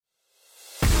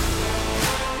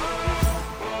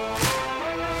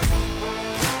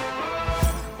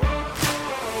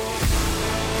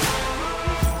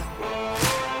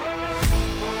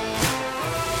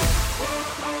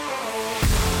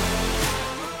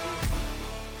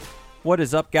What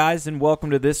is up, guys, and welcome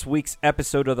to this week's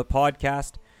episode of the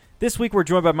podcast. This week we're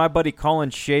joined by my buddy Colin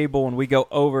Shable, and we go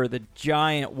over the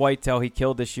giant whitetail he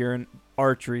killed this year in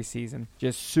archery season.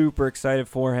 Just super excited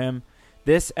for him.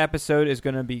 This episode is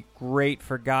going to be great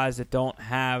for guys that don't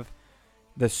have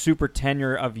the super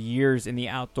tenure of years in the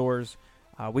outdoors.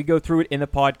 We go through it in the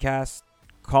podcast.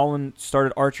 Colin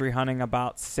started archery hunting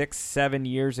about 6-7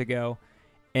 years ago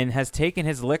and has taken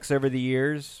his licks over the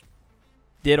years,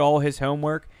 did all his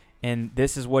homework, and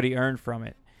this is what he earned from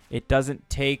it. It doesn't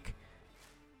take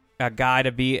a guy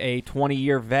to be a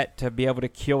 20-year vet to be able to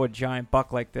kill a giant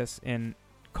buck like this, and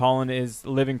Colin is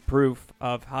living proof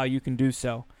of how you can do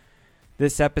so.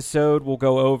 This episode will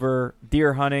go over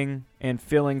deer hunting and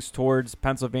feelings towards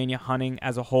Pennsylvania hunting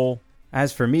as a whole.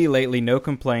 As for me lately, no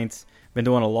complaints. Been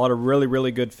doing a lot of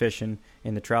really good fishing,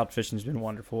 and the trout fishing's been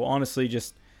wonderful. Honestly,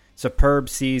 just superb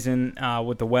season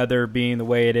with the weather being the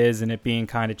way it is and it being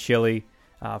kind of chilly.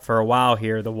 For a while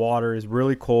here, the water is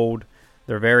really cold.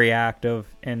 They're very active,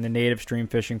 and the native stream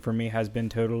fishing for me has been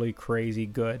totally crazy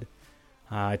good.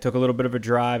 I took a little bit of a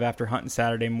drive after hunting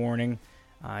Saturday morning.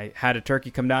 I had a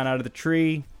turkey come down out of the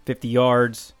tree, 50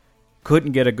 yards.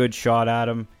 Couldn't get a good shot at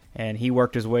him, and he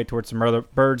worked his way towards some other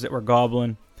birds that were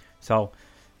gobbling. So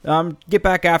get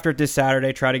back after it this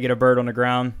Saturday, try to get a bird on the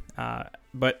ground.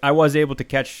 But I was able to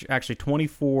catch actually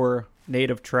 24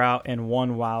 native trout and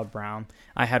 1 wild brown.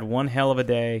 I had one hell of a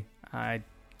day. I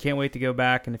can't wait to go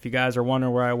back. And if you guys are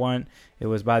wondering where I went, it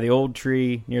was by the old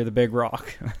tree near the big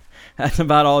rock. That's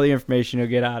about all the information you'll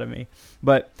get out of me.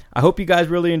 But I hope you guys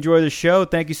really enjoy the show.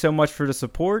 Thank you so much for the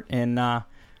support, and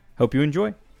hope you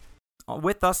enjoy.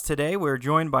 With us today, we're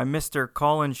joined by Mr.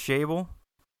 Colin Shable,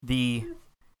 the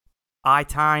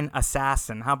Itine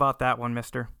assassin. How about that one,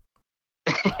 mister?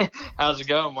 How's it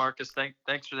going, Marcus?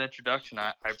 Thanks for the introduction.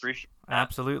 I appreciate it.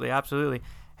 Absolutely.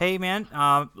 Hey, man,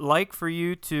 like for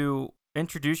you to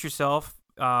introduce yourself,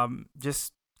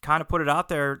 just kind of put it out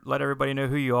there, let everybody know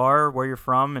who you are, where you're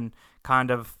from, and kind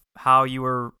of how you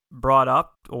were brought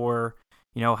up, or,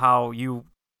 you know, how you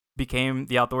became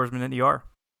the outdoorsman that you are.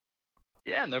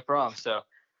 Yeah, no problem. So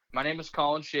my name is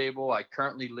Colin Shable. I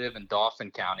currently live in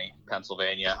Dauphin County,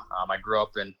 Pennsylvania. I grew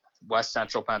up in West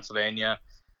Central Pennsylvania.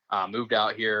 Moved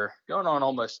out here going on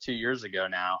almost 2 years ago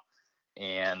now,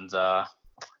 and I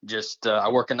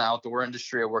work in the outdoor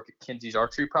industry. I work at Kinsey's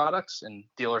Archery Products and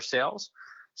dealer sales,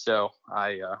 so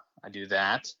I do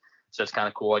that. So it's kind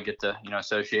of cool. I get to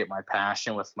associate my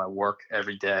passion with my work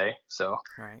every day. So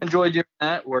Enjoy doing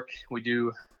that work. We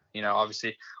do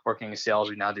obviously working in sales.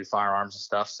 We now do firearms and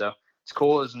stuff. So it's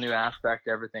cool. There's a new aspect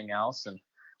to everything else, and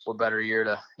what better year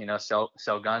to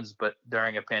sell guns, but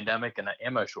during a pandemic and an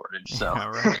ammo shortage. So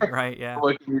yeah.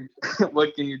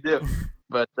 what can you do?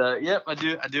 But I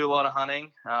do a lot of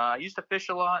hunting. I used to fish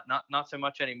a lot, not so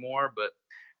much anymore, but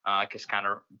I just kind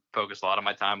of focus a lot of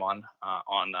my time on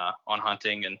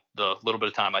hunting, and the little bit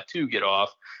of time I do get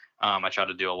off, I try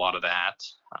to do a lot of that.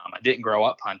 I didn't grow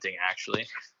up hunting, actually.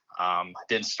 I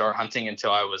didn't start hunting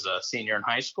until I was a senior in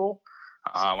high school.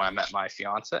 When I met my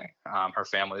fiance. Her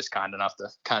family was kind enough to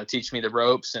kind of teach me the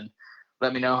ropes and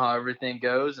let me know how everything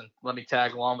goes, and let me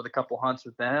tag along with a couple hunts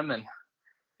with them, and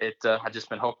I've just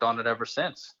been hooked on it ever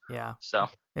since. Yeah. So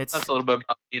that's a little bit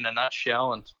about me in a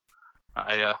nutshell, and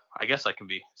I guess I can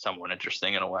be somewhat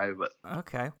interesting in a way, but.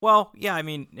 Okay. Well, yeah, I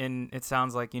mean, and it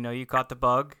sounds like, you caught the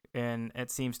bug, and it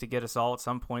seems to get us all at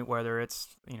some point, whether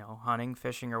it's, hunting,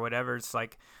 fishing, or whatever. It's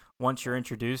like once you're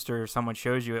introduced or someone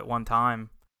shows you at one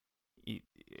time,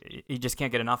 you just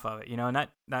can't get enough of it, and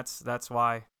that's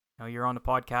why you're on the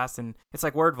podcast, and it's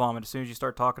like word vomit. As soon as you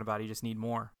start talking about it, you just need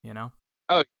more,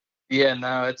 Oh yeah,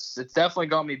 no, it's definitely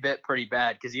got me bit pretty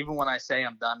bad, because even when I say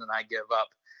I'm done and I give up,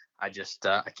 I just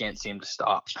I can't seem to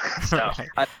stop. So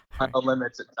I have no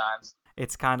limits at times.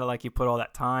 It's kind of like you put all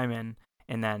that time in,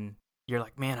 and then you're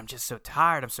like, man, I'm just so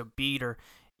tired, I'm so beat, or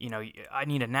I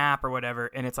need a nap or whatever,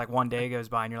 and it's like one day goes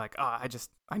by and you're like, I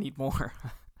need more.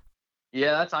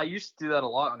 Yeah, I used to do that a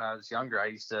lot when I was younger. I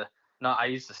used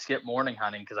to skip morning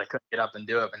hunting because I couldn't get up and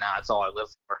do it, but now it's all I live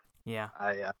for. Yeah.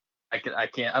 I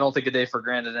don't take a day for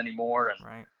granted anymore, and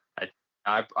right.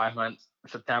 I hunt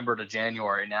September to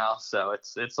January now, so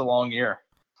it's a long year.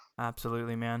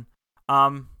 Absolutely, man.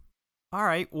 All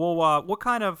right. Well, what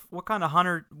kind of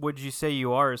hunter would you say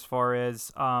you are as far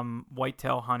as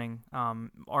whitetail hunting?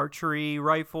 Archery,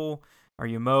 rifle? Are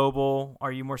you mobile?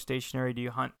 Are you more stationary? Do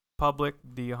you hunt public?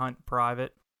 Do you hunt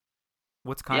private?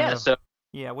 What's kind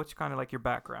of like your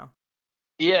background?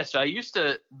 Yeah, so I used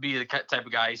to be the type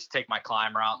of guy. I used to take my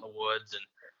climber out in the woods, and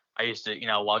I used to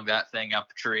lug that thing up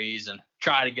trees and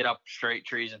try to get up straight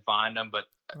trees and find them, but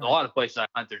a lot of places I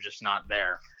hunt, they're just not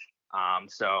there.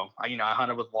 So I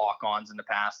hunted with walk-ons in the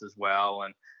past as well,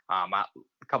 and a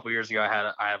couple years ago I had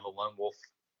a lone wolf.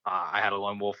 I had a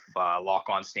lone wolf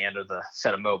lock-on stand with a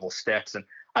set of mobile sticks, and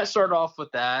I started off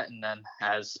with that, and then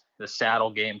as the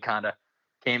saddle game kind of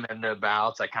came into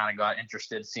bouts, I kind of got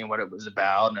interested, seeing what it was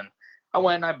about, and I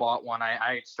went and I bought one.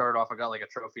 I started off, I got like a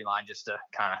trophy line just to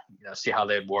kind of see how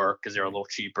they'd work because they were a little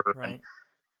cheaper, Right. and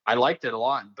I liked it a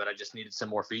lot, but I just needed some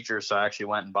more features, so I actually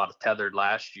went and bought a tethered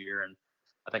last year, and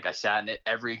I think I sat in it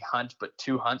every hunt but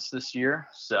 2 hunts this year.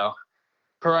 So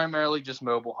primarily just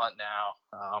mobile hunt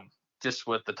now. Just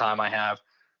with the time I have,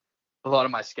 a lot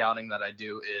of my scouting that I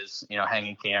do is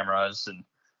hanging cameras, and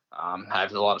I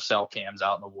have a lot of cell cams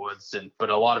out in the woods, but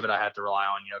a lot of it I have to rely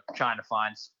on trying to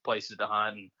find places to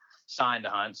hunt and sign to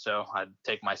hunt. So I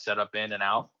take my setup in and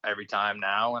out every time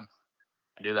now, and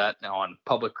I do that now on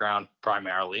public ground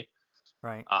primarily.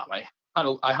 Right. I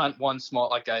hunt one small,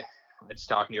 like I was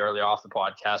talking to you earlier off the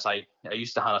podcast. I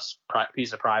used to hunt a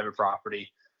piece of private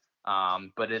property,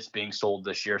 but it's being sold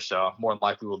this year, so more than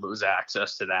likely we'll lose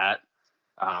access to that.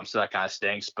 So that kind of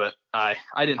stinks. But I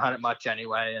didn't hunt it much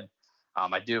anyway, and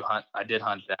I did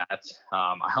hunt that.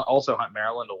 I also hunt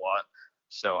Maryland a lot,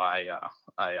 so I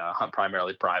hunt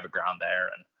primarily private ground there,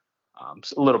 and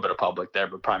a little bit of public there,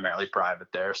 but primarily private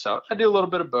there. So I do a little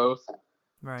bit of both.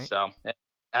 Right. So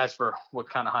as for what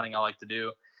kind of hunting I like to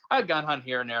do, I gun hunt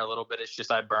here and there a little bit. It's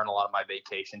just I burn a lot of my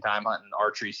vacation time hunting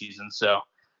archery season, so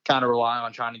kind of rely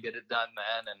on trying to get it done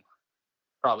then, and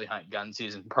probably hunt gun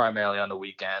season primarily on the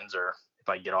weekends, or if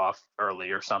I get off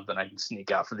early or something, I can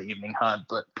sneak out for the evening hunt.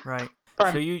 But right.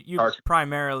 So you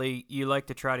primarily you like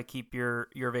to try to keep your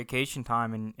vacation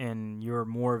time and your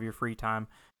more of your free time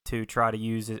to try to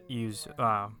use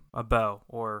a bow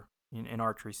or in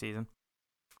archery season.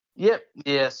 Yep.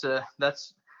 Yes.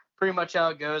 That's pretty much how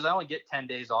it goes. I only get 10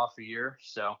 days off a year,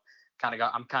 so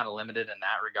I'm kind of limited in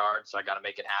that regard. So I got to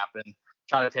make it happen.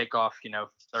 Try to take off,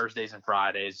 Thursdays and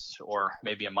Fridays, or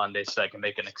maybe a Monday, so I can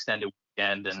make an extended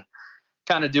weekend and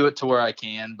kind of do it to where I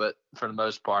can. But for the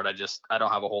most part, I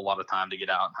don't have a whole lot of time to get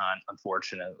out and hunt,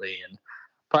 unfortunately. And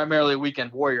primarily a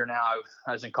weekend warrior now.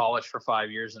 I was in college for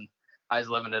 5 years, and I was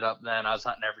living it up then. I was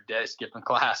hunting every day, skipping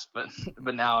class, but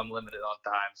now I'm limited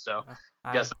on time. So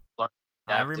I guess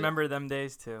I remember them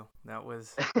days too. That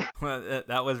was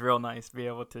that was real nice to be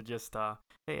able to just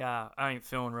hey, I ain't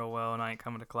feeling real well and I ain't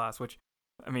coming to class. Which,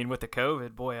 I mean, with the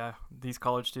COVID, boy, these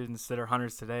college students that are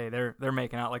hunters today, they're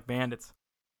making out like bandits.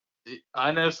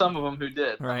 I know some of them who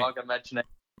did. Right. I'm not gonna mention it.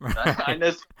 Right. I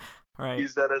know right.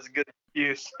 Use that as a good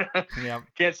excuse. Yeah.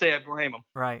 Can't say I blame them.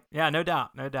 Right. Yeah. No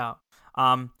doubt.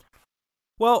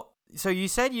 Well, so you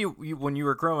said you when you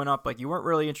were growing up, like you weren't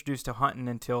really introduced to hunting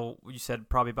until you said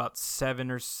probably about 7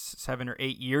 or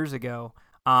 8 years ago.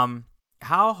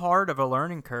 How hard of a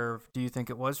learning curve do you think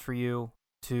it was for you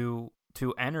to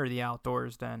enter the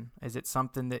outdoors then? Is it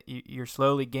something that you're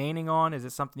slowly gaining on? Is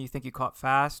it something you think you caught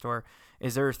fast? Or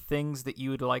is there things that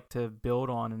you would like to build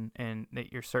on and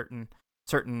that you're certain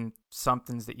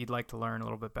somethings that you'd like to learn a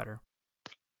little bit better?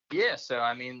 Yeah, so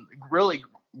I mean, really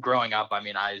growing up, I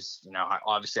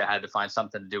obviously I had to find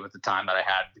something to do with the time that I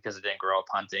had because I didn't grow up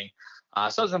hunting.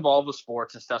 So I was involved with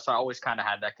sports and stuff, so I always kind of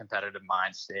had that competitive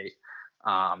mind state.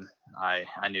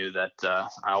 I knew that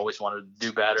I always wanted to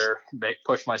do better,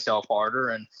 push myself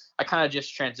harder, and I kind of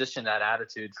just transitioned that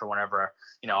attitude for whenever,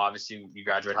 obviously you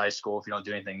graduate high school. If you don't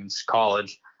do anything in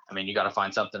college, I mean, you got to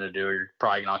find something to do, or you're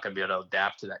probably not going to be able to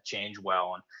adapt to that change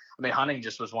well. And I mean, hunting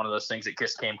just was one of those things that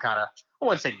just came kind of, I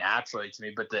wouldn't say naturally to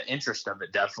me, but the interest of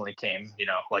it definitely came,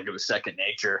 like it was second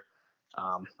nature.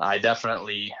 I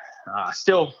definitely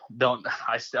still don't,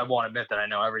 I won't admit that I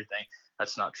know everything.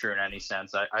 That's not true in any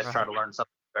sense. I try to learn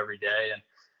something every day. And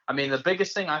I mean, the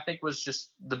biggest thing I think was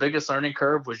just the biggest learning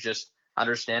curve was just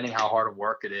understanding how hard of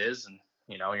work it is. And,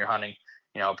 you're hunting,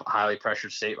 a highly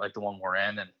pressured state like the one we're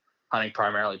in, and hunting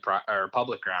primarily or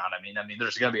public ground. I mean,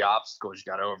 there's going to be obstacles you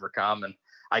got to overcome. And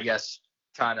I guess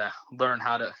trying to learn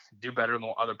how to do better than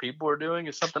what other people are doing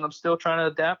is something I'm still trying to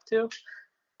adapt to.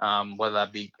 Whether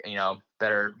that be,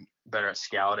 better at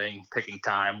scouting, picking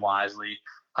time wisely,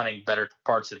 hunting better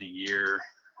parts of the year,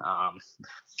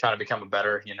 trying to become a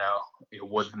better,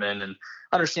 woodsman, and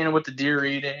understanding what the deer are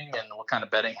eating and what kind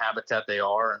of bedding habitat they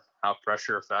are and how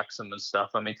pressure affects them and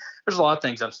stuff. I mean, there's a lot of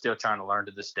things I'm still trying to learn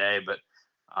to this day, but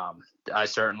I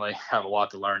certainly have a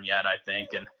lot to learn yet, I think.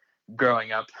 And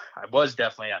growing up, I was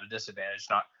definitely at a disadvantage,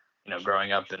 not,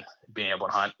 growing up and being able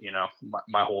to hunt,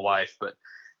 my whole life, but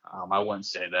I wouldn't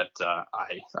say that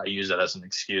I use it as an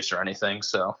excuse or anything.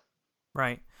 So.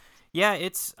 Right. Yeah,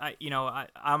 it's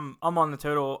I'm on the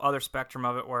total other spectrum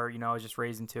of it where I was just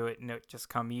raised into it and it just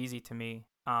come easy to me.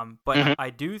 But I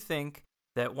do think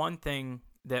that one thing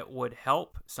that would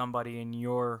help somebody in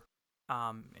your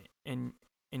in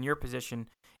your position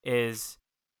is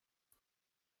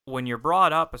when you're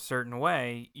brought up a certain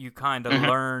way, you kind of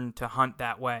learn to hunt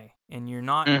that way, and you're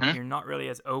not really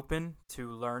as open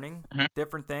to learning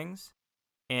different things.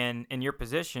 And in your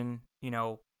position,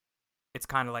 it's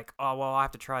kind of like, oh, well, I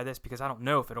have to try this because I don't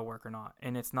know if it'll work or not.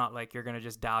 And it's not like you're going to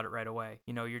just doubt it right away.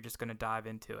 You're just going to dive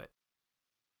into it.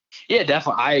 Yeah,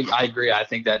 definitely. I agree. I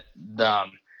think that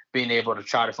being able to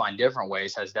try to find different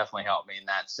ways has definitely helped me in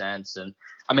that sense. And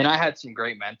I mean, I had some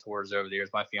great mentors over the years.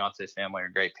 My fiance's family are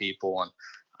great people,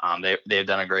 and they've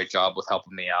done a great job with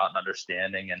helping me out and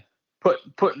understanding and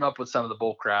putting up with some of the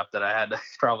bull crap that I had to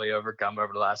probably overcome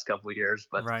over the last couple of years.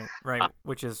 But right,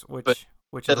 which is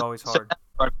always hard.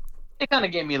 It kind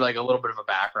of gave me like a little bit of a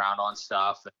background on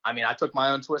stuff. I mean, I took my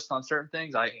own twist on certain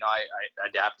things. I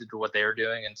adapted to what they were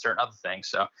doing and certain other things.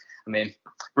 So, I mean,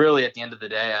 really at the end of the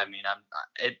day, I mean,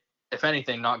 if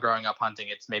anything, not growing up hunting,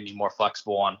 it's made me more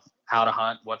flexible on how to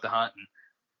hunt, what to hunt, and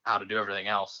how to do everything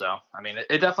else. So, I mean,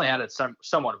 it definitely had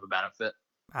somewhat of a benefit.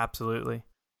 Absolutely.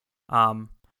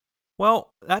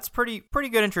 Well, that's pretty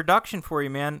good introduction for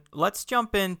you, man. Let's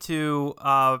jump into,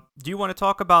 do you want to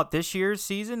talk about this year's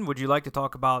season? Would you like to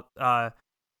talk about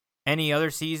any other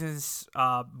seasons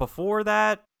before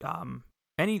that?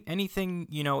 Anything,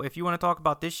 if you want to talk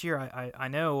about this year, I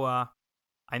know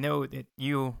that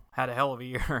you had a hell of a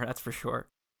year, that's for sure.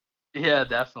 Yeah,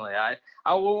 definitely.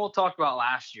 We'll talk about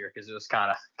last year because it was kind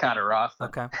of rough.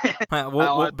 Okay.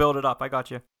 We'll build it up. I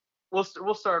got you. We'll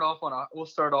start off on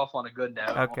a good note.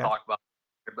 Okay. We'll talk about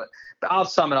it, but I'll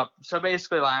sum it up. So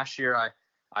basically, last year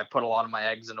I put a lot of my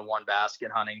eggs into one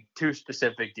basket, hunting two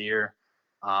specific deer.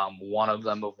 One of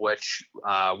them of which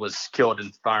was killed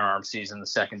in firearm season the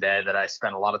second day that I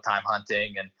spent a lot of time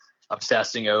hunting and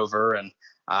obsessing over. And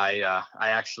I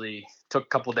actually took a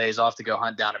couple of days off to go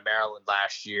hunt down in Maryland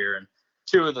last year. And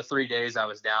 2 of the 3 days I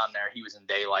was down there, he was in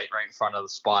daylight right in front of the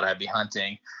spot I'd be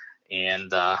hunting.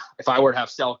 And if I were to have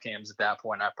cell cams at that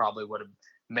point, I probably would have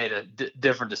made a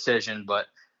different decision. But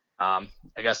I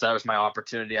guess that was my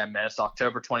opportunity. I missed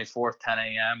October 24th, 10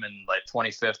 a.m. and like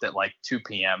 25th at like 2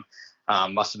 p.m.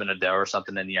 Must have been a doe or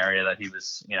something in the area that he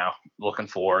was, looking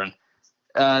for. And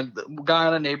the guy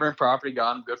on a neighboring property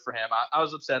got him. Good for him. I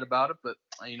was upset about it, but,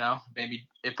 maybe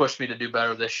it pushed me to do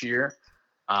better this year.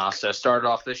 So I started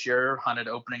off this year, hunted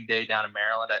opening day down in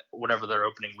Maryland at whatever their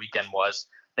opening weekend was.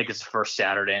 I think it's the first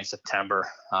Saturday in September.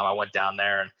 I went down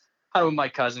there and hunted with my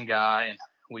cousin guy, and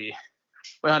we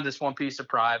hunted this one piece of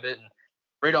private. And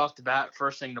right off the bat,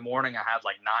 first thing in the morning, I had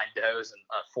like 9 does and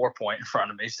a 4-point in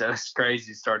front of me. So it's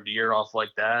crazy. Started the year off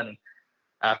like that. And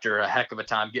after a heck of a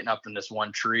time getting up in this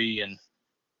one tree, and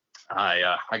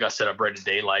I got set up right at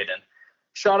daylight and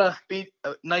shot a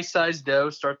nice sized doe,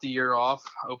 start the year off,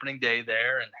 opening day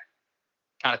there, and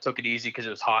kind of took it easy because it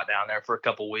was hot down there for a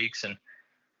couple weeks, and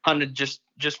hunted just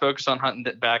focused on hunting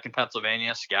back in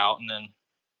Pennsylvania, scouting. And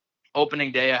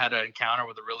opening day, I had an encounter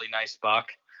with a really nice buck.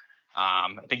 I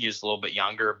think he was a little bit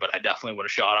younger, but I definitely would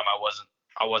have shot him.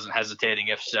 I wasn't hesitating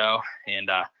if so. And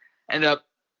ended up,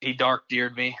 he dark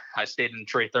deered me. I stayed in the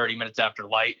tree 30 minutes after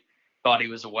light, thought he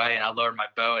was away, and I lowered my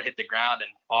bow and hit the ground, and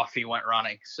off he went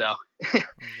running. So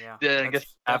yeah, I guess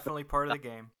definitely part of the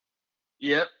game.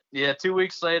 Yep. Yeah. 2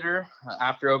 weeks later,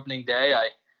 after opening day,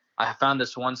 I found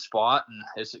this one spot, and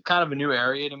it's kind of a new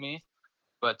area to me,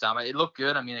 but it looked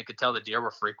good. I mean, I could tell the deer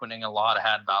were frequenting a lot. I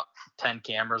had about 10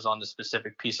 cameras on the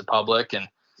specific piece of public, and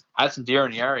I had some deer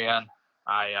in the area, and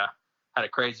I had a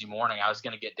crazy morning. I was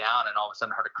going to get down, and all of a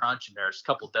sudden I heard a crunch, and there's a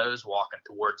couple does walking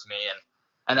towards me, and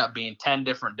ended up being 10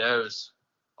 different does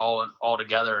all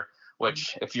together,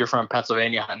 which if you're from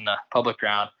Pennsylvania hunting the public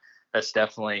ground, that's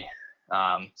definitely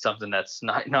something that's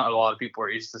not a lot of people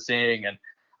are used to seeing. And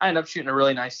I ended up shooting a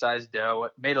really nice sized doe.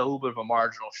 It made a little bit of a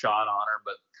marginal shot on her,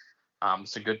 but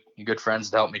some good friends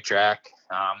to help me track.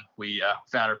 We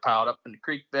found her piled up in the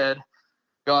creek bed,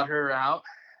 got her out,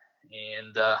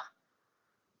 and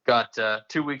got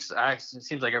 2 weeks. It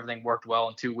seems like everything worked well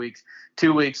in 2 weeks.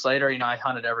 2 weeks later, I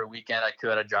hunted every weekend I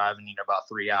could. I driving, about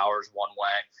 3 hours one way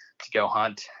to go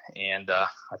hunt, and I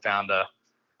found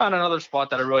another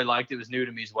spot that I really liked. It was new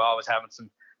to me as well. I was having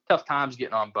some tough times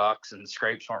getting on bucks, and the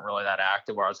scrapes weren't really that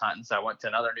active where I was hunting. So I went to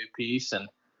another new piece, and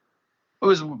it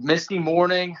was misty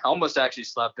morning. I almost actually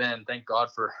slept in. Thank God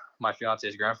for my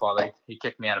fiance's grandfather. He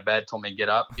kicked me out of bed, told me to get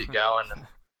up, get going, and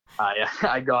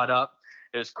I got up.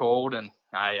 It was cold, and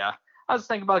I was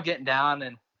thinking about getting down,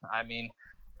 and I mean,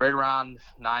 right around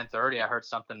 9:30, I heard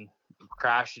something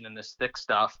crashing in this thick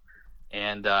stuff,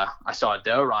 and I saw a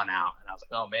doe run out, and I was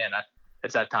like, oh man,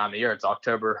 it's that time of year. It's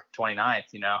October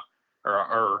 29th,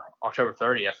 or October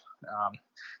 30th.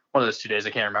 One of those 2 days,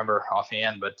 I can't remember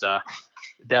offhand, but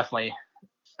definitely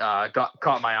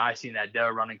caught my eye seeing that doe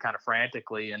running kind of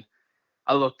frantically. And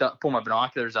I looked up, pulled my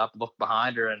binoculars up, looked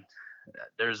behind her, and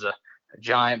there's a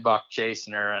giant buck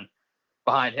chasing her. And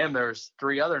behind him, there's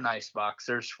 3 other nice bucks.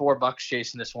 There's 4 bucks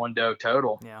chasing this one doe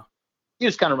total. Yeah. He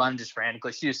was kind of running just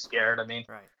frantically. She was scared. I mean,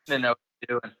 Right. Didn't know what to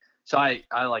do. And so I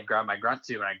like grabbed my grunt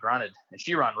tube and I grunted, and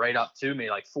she ran right up to me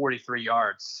like 43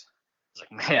 yards. I was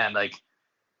like, man,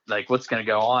 like what's going to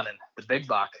go on? And the big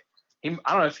buck, I don't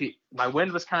know if my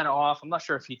wind was kind of off. I'm not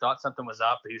sure if he thought something was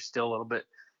up, but he was still a little bit,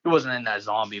 he wasn't in that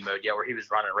zombie mode yet where he was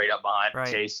running right up behind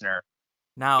her, chasing her.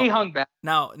 Now he hung back.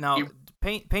 Now,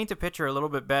 paint a picture a little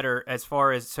bit better as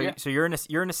far as so you're in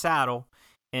a saddle,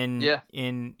 and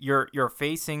you're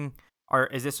facing. Or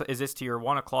is this to your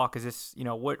 1 o'clock? Is this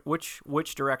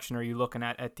which direction are you looking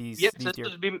at these? Yep. These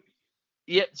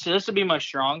deer? So this would be my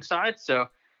strong side. So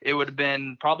it would have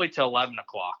been probably till 11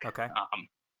 o'clock. Okay.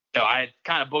 So I had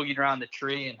kind of boogied around the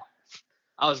tree and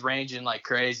I was ranging like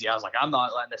crazy. I was like, I'm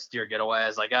not letting this deer get away. I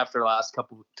was like, after the last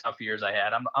couple of tough years I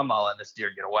had, I'm not letting this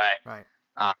deer get away. Right.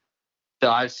 So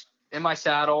I was in my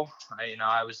saddle.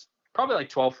 I was probably like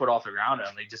 12 foot off the ground,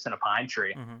 only just in a pine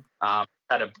tree. Mm-hmm.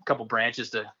 Had a couple branches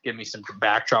to give me some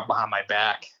backdrop behind my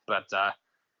back. But I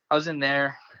was in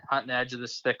there hunting the edge of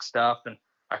this thick stuff and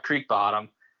a creek bottom.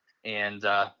 And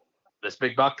this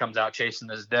big buck comes out chasing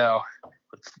this doe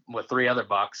with 3 other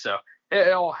bucks. So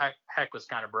it all heck was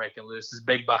kind of breaking loose. This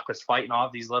big buck was fighting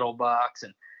off these little bucks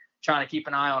and trying to keep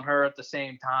an eye on her at the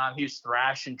same time. He was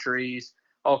thrashing trees,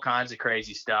 all kinds of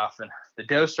crazy stuff. And the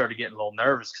doe started getting a little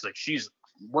nervous because she's,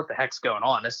 what the heck's going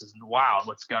on? This is wild.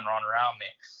 What's going on around me?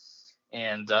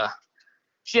 And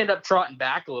she ended up trotting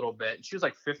back a little bit. And she was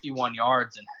like 51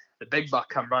 yards. And the big buck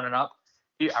come running up.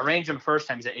 I ranged him first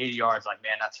time. He's at 80 yards. Like,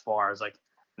 man, that's far. I was like,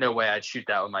 no way I'd shoot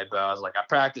that with my bow. I was like, I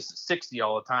practice at 60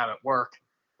 all the time at work.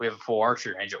 We have a full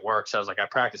archery range at work. So I was like, I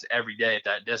practice every day at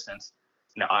that distance.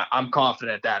 I'm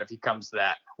confident that if he comes to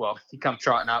that, well, he comes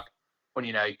trotting up when,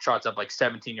 he trots up like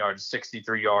 17 yards,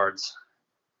 63 yards.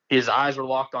 His eyes were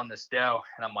locked on this doe.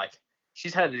 And I'm like,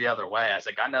 she's headed the other way. I was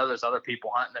like, I know there's other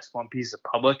people hunting this one piece of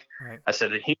public. Right. I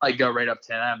said that he might go right up to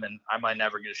them and I might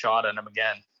never get a shot at him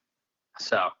again.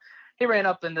 So he ran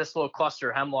up in this little cluster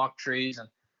of hemlock trees and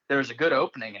there was a good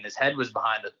opening and his head was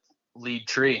behind the lead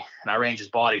tree. And I ranged his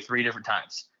body 3 different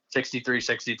times, 63,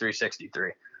 63,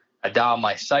 63. I dialed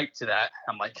my sight to that.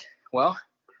 I'm like, well,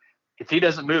 if he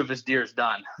doesn't move, this deer's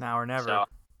done. Now or never. So,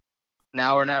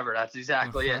 now or never. That's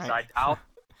exactly it. Right. So I dialed,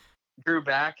 drew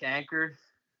back, anchored,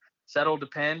 settled the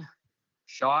pin,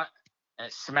 shot, and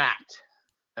it smacked.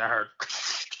 And I heard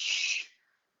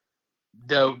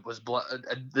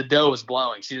the doe was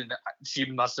blowing.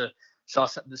 She must have saw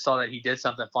that he did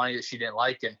something funny that she didn't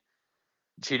like, and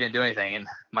she didn't do anything. And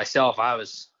myself, I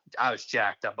was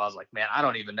jacked up. I was like, man, I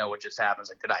don't even know what just happened. I was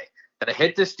like, did I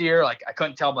hit this deer? Like, I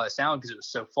couldn't tell by the sound because it was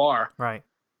so far. Right.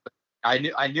 But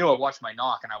I knew I watched my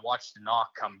knock, and I watched the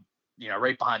knock come,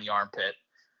 right behind the armpit.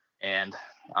 And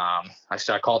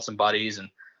I called some buddies and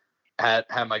had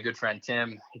my good friend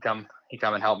Tim. He come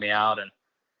and help me out, and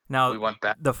now we went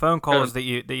back. The phone calls that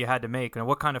you had to make, and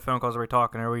what kind of phone calls are we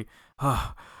talking? Are we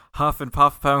huff and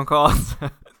puff phone calls?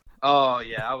 Oh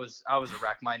yeah, I was a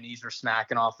wreck. My knees were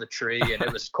smacking off the tree, and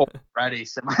it was cold already.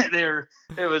 So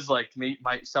it was like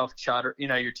myself chutter.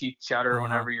 Your teeth chutter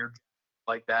whenever you're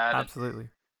like that. Absolutely.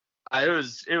 And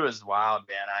it was wild,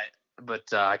 man.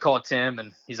 I called Tim,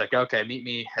 and he's like, okay, meet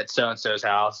me at so and so's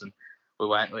house, and we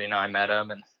went. I met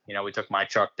him, and we took my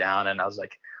truck down, and I was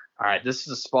like, all right, this is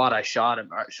the spot I shot him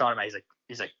at.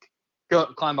 He's like, go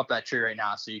climb up that tree right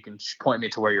now, so you can point me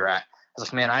to where you're at. I was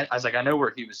like, man, I know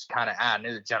where he was kind of at. I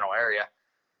knew the general area.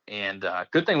 And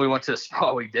good thing we went to the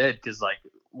spot we did, because like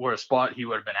where a spot he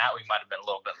would have been at, we might have been a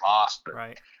little bit lost. But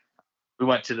right. We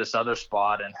went to this other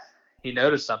spot, and he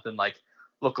noticed something like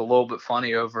look a little bit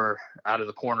funny over out of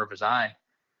the corner of his eye.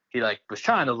 He like was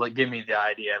trying to give me the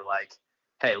idea like,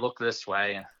 hey, look this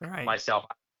way. And myself,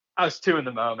 I was too in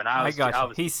the moment. I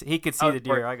got you. He could see the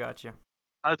deer. I got you.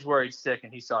 I was worried sick,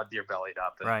 and he saw a deer bellied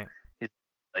up. And right.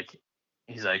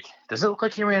 He's like, does it look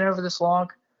like he ran over this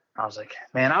log? I was like,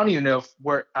 man, I don't even know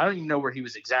where he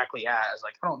was exactly at. I was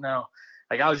like, I don't know.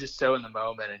 Like, I was just so in the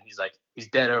moment, and he's like, he's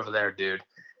dead over there, dude.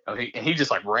 He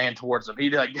just like ran towards him. He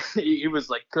was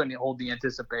like, couldn't hold the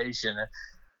anticipation. And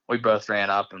we both ran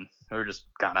up, and we were just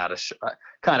kind of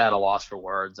at a loss for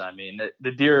words. I mean,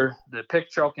 the deer, the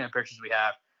trail cam pictures we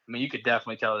have, I mean, you could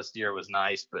definitely tell this deer was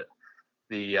nice, but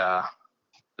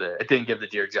it didn't give the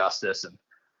deer justice. And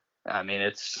I mean,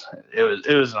 it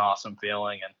was an awesome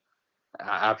feeling,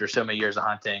 after so many years of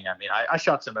hunting, I mean, I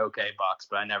shot some okay bucks,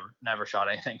 but I never shot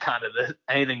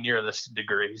anything near this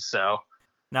degree. So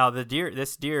now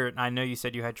this deer, I know you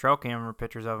said you had trail camera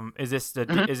pictures of him. Is this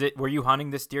were you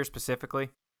hunting this deer specifically?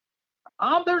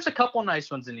 There's a couple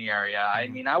nice ones in the area. I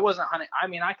mean, I wasn't hunting. I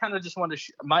mean, I kind of just wanted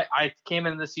to. I came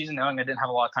into the season knowing I didn't have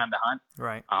a lot of time to hunt.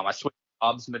 Right. I switched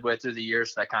jobs midway through the year,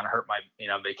 so that kind of hurt my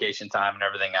vacation time and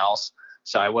everything else.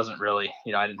 So I wasn't really,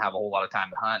 I didn't have a whole lot of time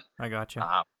to hunt. I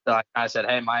gotcha. So I kind of said,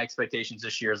 hey, my expectations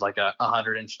this year is like a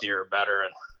 100-inch deer or better,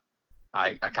 and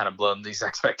I kind of blown these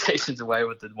expectations away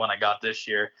with the one I got this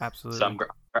year. Absolutely. So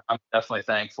I'm definitely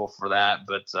thankful for that.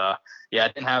 But yeah, I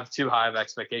didn't have too high of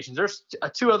expectations. There's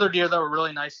 2 other deer that were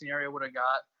really nice in the area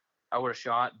I would have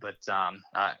shot, but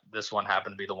this one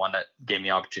happened to be the one that gave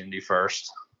me opportunity first.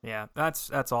 Yeah,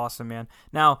 that's awesome, man.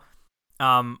 Now,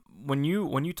 when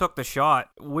you took the shot,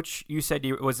 which you said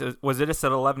was it at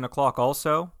 11 o'clock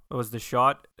also? Was the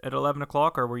shot at 11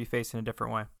 o'clock, or were you facing a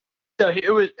different way? So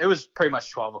it was pretty much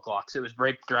 12 o'clock. So it was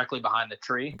right directly behind the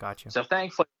tree. Gotcha. So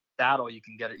thankfully, saddle you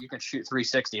can get it. You can shoot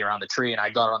 360 around the tree, and I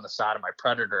got it on the side of my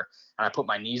Predator, and I put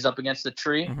my knees up against the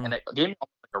tree, and it gave me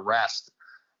like a rest.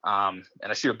 And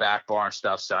I shoot a back bar and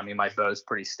stuff, so I mean my bow's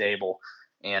pretty stable,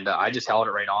 and I just held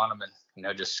it right on him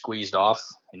and just squeezed off.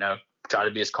 Tried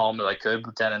to be as calm as I could,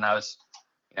 pretending I was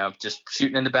just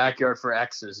shooting in the backyard for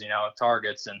X's,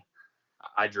 targets, and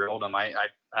I drilled him. I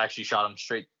actually shot him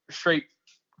straight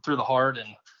through the heart, and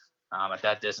at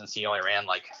that distance he only ran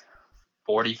like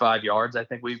 45 yards. I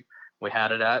think we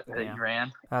had it at that he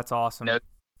ran. That's awesome.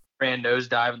 Ran nose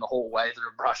diving the whole way through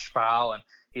a brush pile, and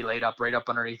he laid up right up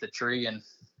underneath the tree, and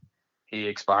he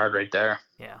expired right there.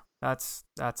 Yeah, that's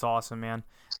awesome, man.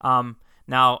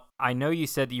 Now I know you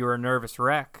said that you were a nervous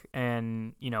wreck,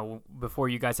 and before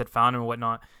you guys had found him and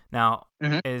whatnot. Now,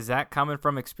 is that coming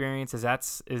from experience? Is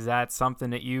that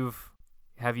something that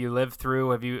have you lived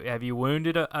through? Have you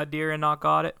wounded a deer and not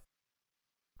got it?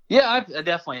 Yeah, I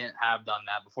definitely have done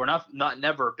that before. Not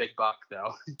never a big buck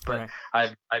though, but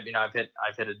right. I've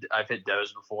hit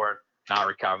does before, not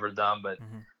recovered them. But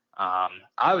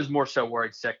I was more so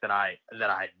worried sick that I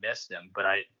had missed him. But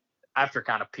after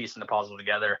kind of piecing the puzzle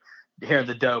together, hearing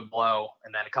the doe blow,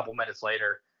 and then a couple minutes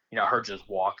later, her just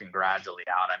walking gradually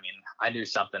out. I mean, I knew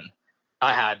something.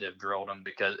 I had to have drilled him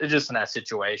because it's just in that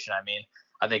situation. I mean,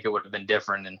 I think it would have been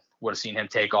different and would have seen him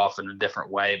take off in a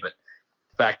different way. But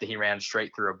the fact that he ran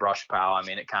straight through a brush pile, I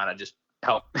mean, it kind of just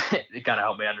helped. It kind of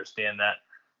helped me understand that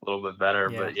a little bit better.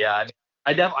 Yeah. But yeah,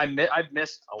 I've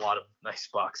missed a lot of nice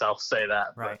bucks. I'll say that.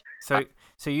 Right. So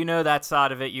that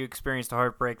side of it, you experienced a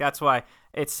heartbreak. That's why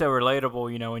it's so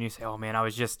relatable. When you say, "Oh man, I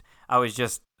was just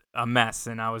a mess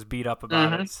and I was beat up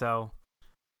about it." So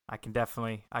I could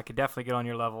definitely get on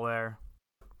your level there.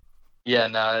 Yeah,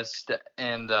 no,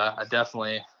 I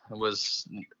definitely was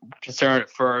concerned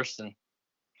at first, and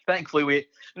thankfully we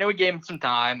gave him some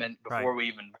time and before we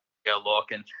even go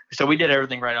look, and so we did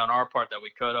everything right on our part that we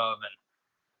could have,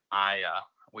 and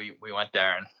we went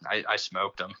there and I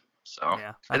smoked him. So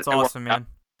yeah, that's awesome, man.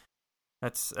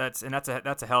 That's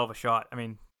a hell of a shot. I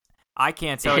mean, I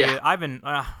can't tell you. I've been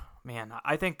man.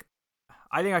 I think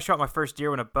I shot my first deer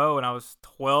with a bow when I was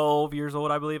 12 years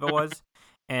old, I believe I was,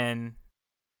 and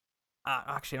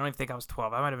actually, I don't even think I was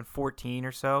 12. I might have been 14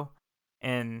 or so,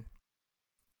 and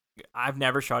I've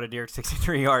never shot a deer at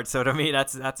 63 yards. So to me,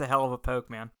 that's a hell of a poke,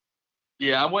 man.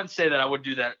 Yeah, I wouldn't say that I would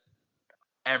do that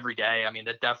every day. I mean,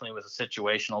 that definitely was a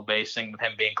situational based thing with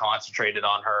him being concentrated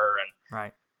on her, and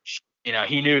right.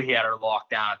 He knew he had her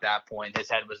locked down at that point. His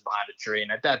head was behind a tree,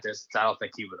 and at that distance, I don't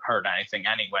think he would hurt anything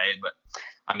anyway. But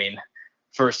I mean,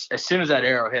 first, as soon as that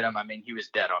arrow hit him, I mean, he was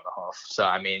dead on the hoof. So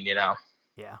I mean, yeah.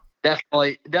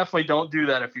 Definitely don't do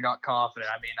that if you're not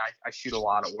confident. I mean, I shoot a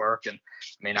lot at work, and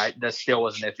I mean, that still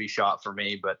was an iffy shot for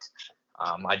me, but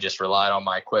I just relied on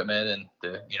my equipment and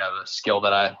the skill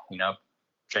that I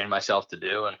trained myself to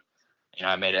do, and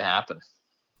I made it happen.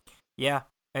 Yeah,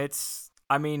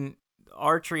 I mean,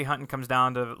 archery hunting comes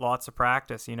down to lots of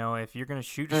practice. If you're gonna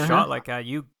shoot a shot like that,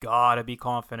 you gotta be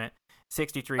confident.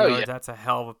 63 yards, that's a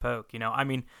hell of a poke. I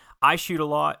mean, I shoot a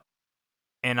lot,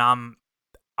 and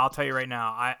I'll tell you right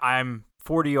now, I'm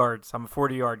 40 yards. I'm a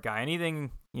 40-yard guy.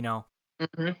 Anything,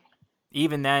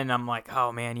 even then, I'm like,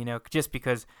 oh, man, just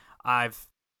because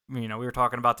we were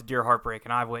talking about the deer heartbreak,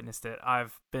 and I've witnessed it.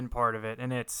 I've been part of it,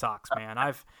 and it sucks, man.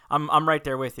 I'm right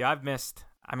there with you. I've missed,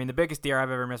 the biggest deer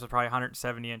I've ever missed was probably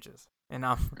 170 inches, and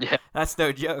that's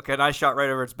no joke, and I shot right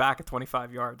over its back at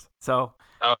 25 yards. So,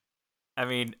 I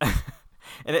mean,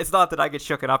 and it's not that I get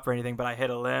shooken up or anything, but I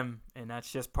hit a limb, and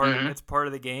that's just it's part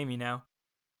of the game,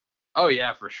 Oh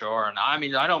yeah, for sure. And I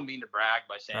mean, I don't mean to brag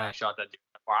by saying I shot that deer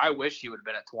in the far. I wish he would have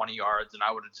been at 20 yards and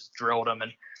I would have just drilled him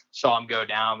and saw him go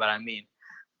down. But I mean,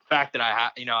 the fact that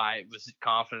I was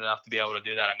confident enough to be able to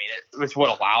do that, I mean, it's what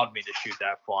allowed me to shoot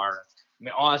that far. I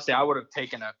mean, honestly, I would have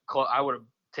taken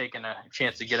a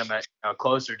chance to get him at a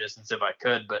closer distance if I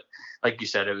could. But like you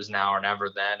said, it was now or never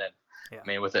then. And I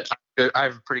mean, with it, I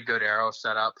have a pretty good arrow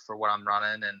set up for what I'm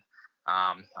running. And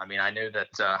I mean, I knew that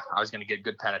I was going to get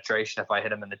good penetration if I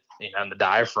hit him in the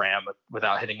diaphragm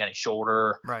without hitting any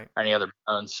shoulder or any other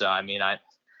bones. So I mean, I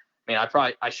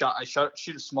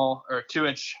shoot a small or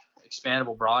 2-inch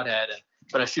expandable broadhead,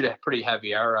 but I shoot a pretty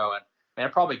heavy arrow, and I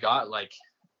probably got like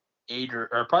 8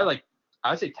 or probably like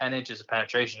I would say 10 inches of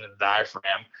penetration in the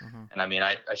diaphragm. Mm-hmm. And I mean,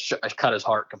 I cut his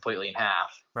heart completely in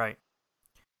half. Right.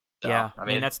 So, yeah. I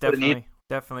mean, that's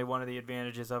definitely one of the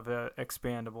advantages of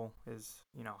expandable is,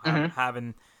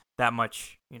 having that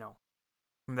much,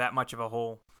 that much of a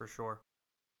hole for sure.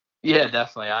 Yeah,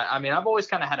 definitely. I mean, I've always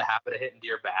kind of had a habit of hitting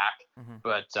deer back,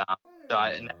 but so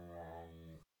I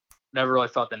never really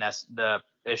felt the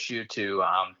issue to,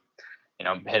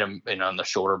 hit them, on the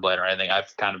shoulder blade or anything.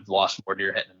 I've kind of lost more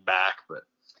deer hitting them back, but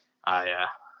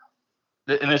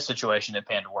in this situation, it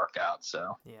panned to work out.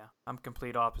 So yeah, I'm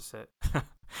complete opposite.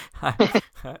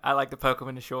 I like to poke them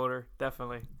in the shoulder,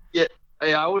 definitely. Yeah,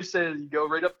 I always say you go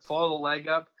right up, follow the leg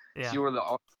up, see where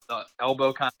the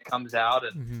elbow kind of comes out,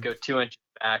 and go 2 inches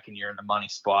back, and you're in the money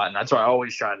spot. And that's what I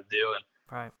always try to do.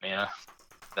 And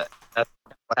that's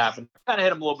what happened. I kind of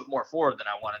hit him a little bit more forward than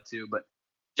I wanted to, but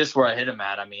just where I hit him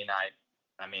at, I mean,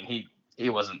 he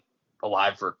wasn't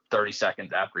alive for 30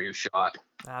 seconds after he was shot.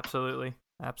 Absolutely,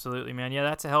 man. Yeah,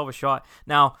 that's a hell of a shot.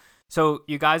 Now, so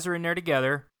you guys are in there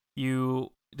together.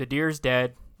 The deer's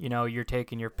dead. You're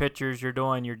taking your pictures. You're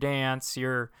doing your dance.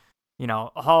 You're,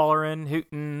 hollering,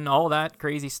 hooting, all that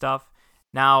crazy stuff.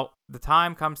 Now, the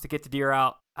time comes to get the deer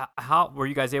out. How were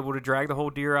you guys able to drag the whole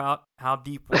deer out? How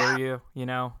deep were you?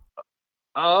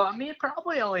 I mean,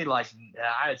 probably only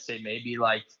I'd say maybe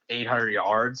 800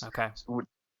 yards. Okay. The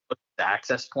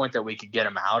access point that we could get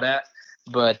him out at.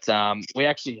 But we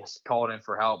actually called in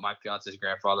for help. My fiance's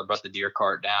grandfather brought the deer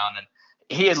cart down, and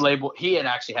he had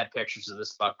actually had pictures of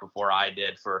this buck before I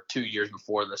did for 2 years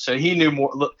before this. So he knew more.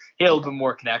 Look, he had a little bit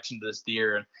more connection to this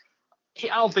deer, and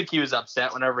I don't think he was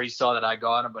upset whenever he saw that I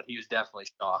got him, but he was definitely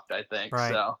shocked, I think.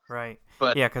 Right. So. Right.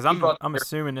 But yeah, because I'm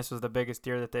assuming this was the biggest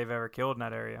deer that they've ever killed in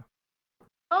that area.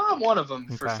 One of them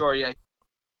for sure. Yeah.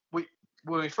 When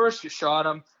we first shot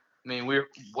him, I mean, we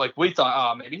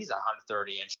thought, maybe he's a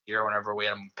 130-inch deer whenever we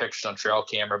had him pictures on trail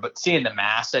camera. But seeing the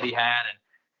mass that he had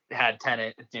and had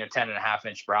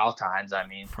 10.5-inch brow tines, I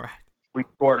mean, we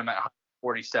scored him at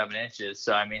 147 inches.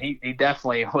 So I mean, he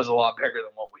definitely was a lot bigger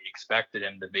than what we expected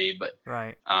him to be. But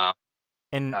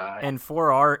and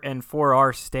for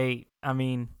our state, I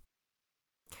mean,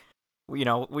 we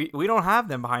don't have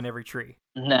them behind every tree.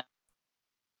 No.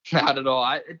 Not at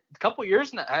all. It's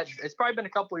probably been a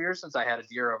couple of years since I had a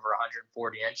deer over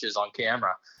 140 inches on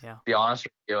camera. Yeah. To be honest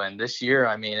with you, and this year,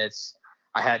 I mean,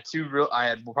 I had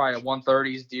probably a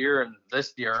 130s deer and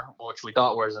this deer, which we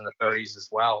thought was in the 30s as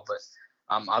well. But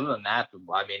other than that,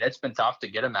 I mean, it's been tough to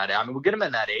get them at. I mean, we'll get them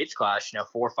in that age class, 4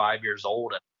 or 5 years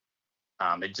old,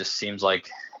 and it just seems like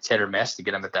it's hit or miss to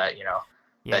get them at that,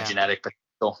 that genetic potential.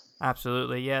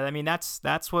 Absolutely. Yeah. I mean,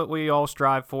 that's what we all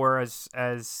strive for as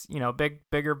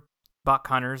bigger buck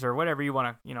hunters or whatever you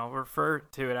want to, refer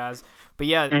to it as. But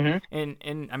yeah, in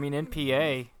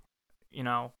PA,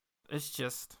 it's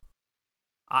just,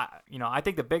 I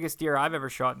think the biggest deer I've ever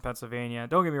shot in Pennsylvania,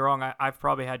 don't get me wrong, I've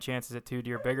probably had chances at 2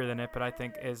 deer bigger than it, but I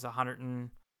think is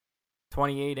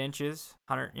 128 inches,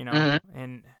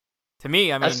 and to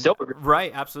me, I mean, that's still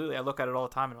right, absolutely. I look at it all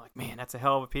the time and I'm like, man, that's a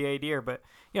hell of a PA deer. But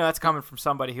that's coming from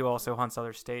somebody who also hunts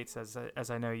other states, as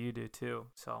I know you do too.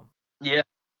 So yeah.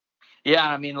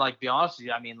 I mean, be honest with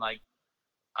you,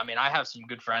 I have some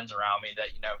good friends around me that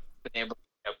been able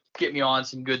to get me on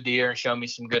some good deer and show me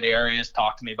some good areas,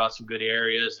 talk to me about some good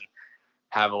areas, and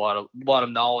have a lot of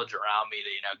knowledge around me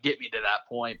to get me to that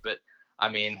point. But I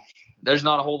mean, there's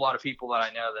not a whole lot of people that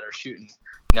I know that are shooting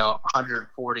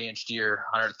 140-inch deer,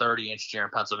 130-inch deer in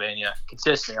Pennsylvania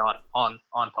consistently on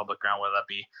public ground, whether that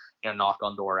be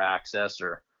knock-on-door access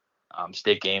or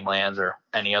state game lands or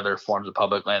any other forms of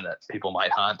public land that people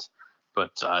might hunt.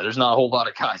 But there's not a whole lot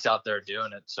of guys out there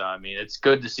doing it. So I mean, it's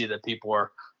good to see that people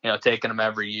are taking them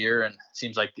every year, and it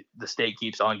seems like the state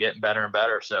keeps on getting better and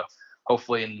better. So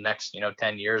hopefully in the next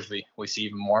 10 years we see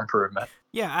even more improvement.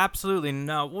 Yeah, absolutely.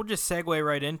 No, we'll just segue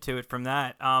right into it from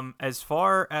that. As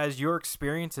far as your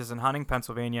experiences in hunting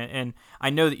Pennsylvania, and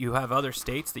I know that you have other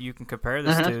states that you can compare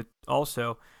this to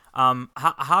also,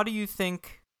 how do you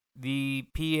think the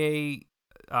PA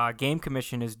game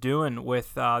commission is doing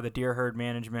with the deer herd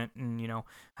management, and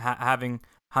having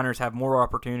hunters have more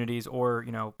opportunities, or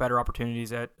better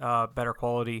opportunities at better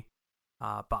quality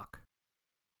buck.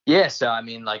 Yeah, so I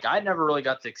mean, like, I never really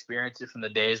got to experience it from the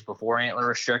days before antler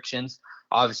restrictions.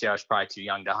 Obviously, I was probably too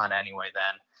young to hunt anyway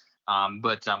then.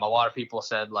 But a lot of people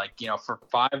said, like, for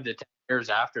 5 to 10 years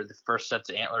after the first sets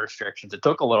of antler restrictions, it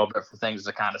took a little bit for things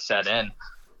to kind of set in.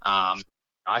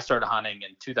 I started hunting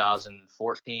in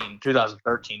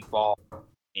 2013 fall.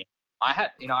 I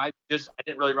had, I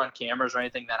didn't really run cameras or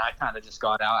anything then. I kind of just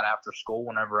got out after school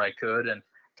whenever I could and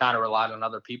kind of relied on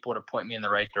other people to point me in the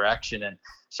right direction. And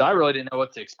so I really didn't know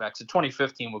what to expect. So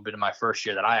 2015 would have been my first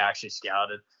year that I actually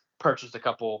scouted, purchased a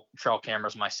couple trail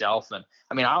cameras myself. And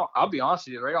I mean, I'll be honest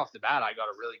with you, right off the bat, I got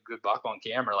a really good buck on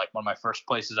camera, like one of my first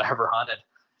places I ever hunted.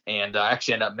 And I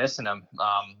actually ended up missing him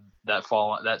that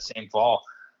same fall.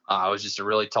 It was just a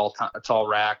really tall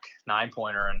rack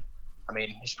 9-pointer. And I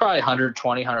mean, he's probably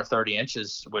 120, 130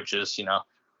 inches, which is, a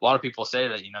lot of people say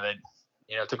that,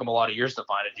 it took them a lot of years to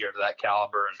find a deer to that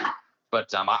caliber. But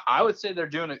I would say they're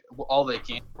doing all they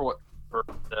can for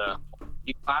the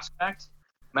aspect.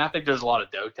 I mean, I think there's a lot of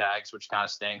doe tags, which kind of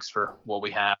stinks for what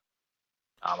we have.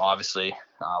 Obviously,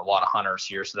 a lot of hunters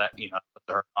here, so that,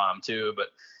 they're on them too. But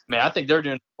I mean, I think they're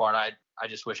doing the part. I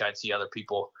just wish I'd see other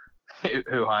people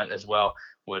who hunt as well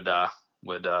would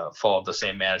follow the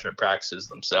same management practices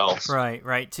themselves.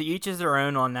 Right. To each is their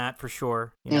own on that, for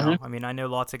sure. I mean, I know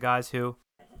lots of guys who,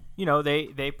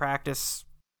 they practice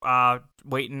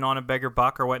waiting on a bigger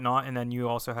buck or whatnot, and then you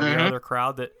also have your other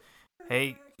crowd that,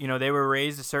 hey, they were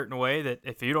raised a certain way that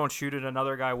if you don't shoot it,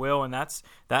 another guy will, and that's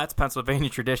Pennsylvania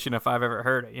tradition if I've ever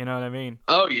heard it. You know what I mean?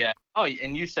 Oh yeah. Oh,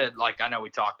 and you said, like, I know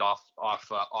we talked off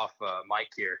mic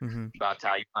here about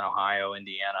how you hunt Ohio,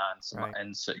 Indiana,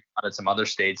 and so you hunted some other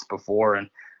states before, and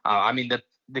I mean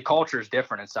the culture is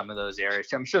different in some of those areas.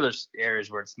 I'm sure there's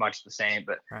areas where it's much the same,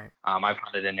 but I've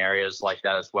hunted in areas like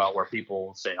that as well, where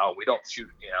people say, "Oh, we don't shoot.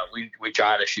 We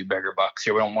try to shoot bigger bucks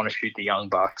here. We don't want to shoot the young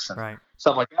bucks and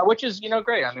stuff like that." Which is,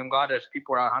 great. I mean, I'm glad there's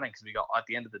people are out hunting, because at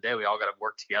the end of the day, we all got to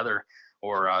work together,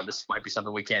 or this might be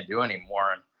something we can't do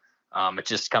anymore. And it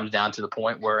just comes down to the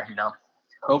point where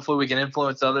hopefully we can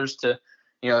influence others to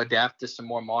adapt to some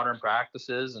more modern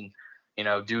practices and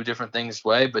do different things this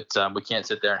way, but we can't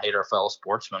sit there and hate our fellow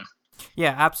sportsmen.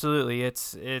 Yeah, absolutely.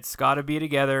 It's got to be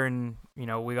together, and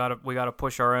we got to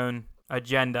push our own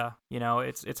agenda.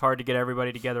 It's hard to get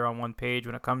everybody together on one page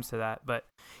when it comes to that. But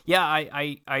yeah,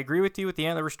 I agree with you with the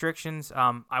antler restrictions.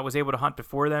 I was able to hunt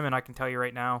before them, and I can tell you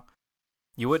right now,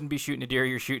 you wouldn't be shooting a deer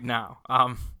you're shooting now.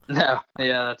 No,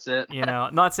 yeah, that's it.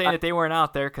 Not saying that they weren't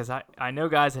out there, because I know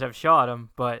guys that have shot them,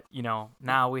 but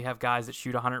now we have guys that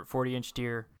shoot 140-inch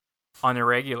deer on the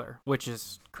regular, which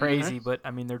is crazy, but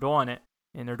I mean, they're doing it,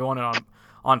 and they're doing it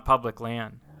on public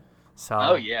land. So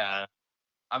oh yeah,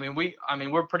 I mean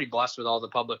we're pretty blessed with all the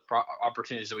public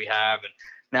opportunities that we have, and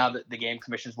now that the game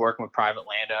commission's working with private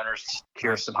landowners to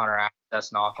secure some hunter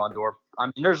access, knock on door.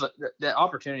 I mean, the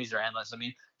opportunities are endless. I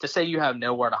mean, to say you have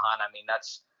nowhere to hunt, I mean,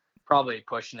 that's probably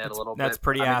pushing it a little bit. That's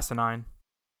pretty asinine.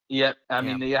 Yep. I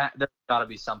mean, there's got to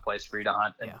be some place for you to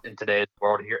hunt in today's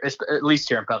world here, at least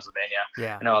here in Pennsylvania.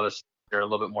 Yeah. I know others are a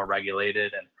little bit more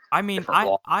regulated. And I mean,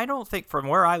 I don't think, from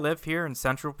where I live here in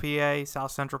central PA,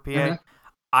 south central PA,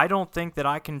 I don't think that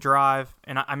I can drive.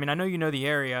 And I mean, I know you know the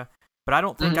area, but I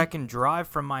don't think I can drive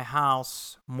from my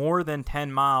house more than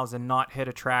 10 miles and not hit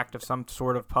a tract of some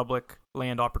sort of public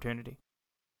land opportunity.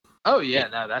 Oh yeah,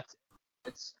 no,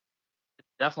 it's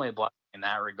definitely a blessing in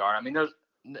that regard. I mean,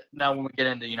 now when we get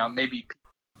into, maybe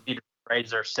people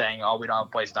are saying, "Oh, we don't have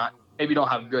a place to hunt." Maybe you don't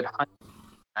have good hunting.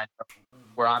 I know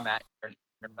where I'm at here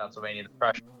in Pennsylvania, the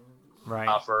pressure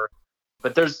offer,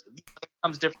 but comes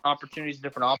different opportunities,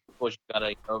 different obstacles you got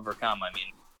to overcome. I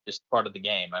mean, just part of the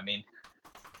game. I mean,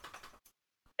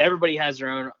 everybody has their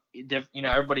own,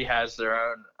 everybody has their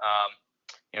own,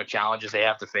 challenges they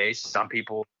have to face. Some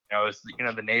people, is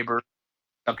the neighbor.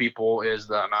 Some people is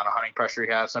the amount of hunting pressure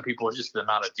you have. Some people is just the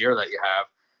amount of deer that you have.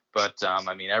 But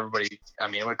I mean,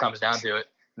 when it comes down to it,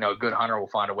 a good hunter will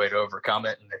find a way to overcome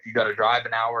it. And if you got to drive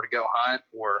an hour to go hunt,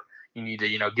 or you need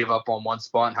to, give up on one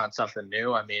spot and hunt something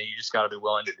new, I mean, you just got to be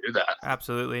willing to do that.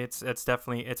 Absolutely, that's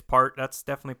definitely part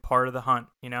of the hunt.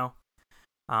 Yeah,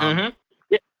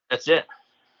 that's it.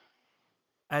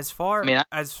 As far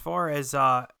as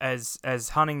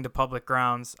hunting the public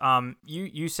grounds,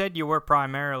 you said you were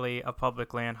primarily a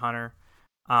public land hunter.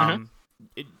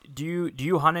 Do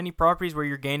you hunt any properties where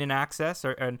you're gaining access,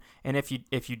 and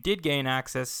if you did gain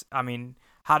access, I mean,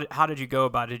 how did you go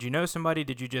about it? Did you know somebody?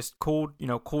 Did you just cold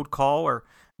call, or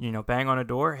bang on a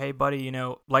door? Hey buddy,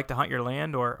 like to hunt your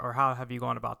land, or how have you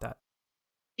gone about that?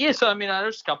 Yeah, so I mean,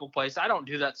 there's a couple places. I don't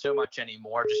do that so much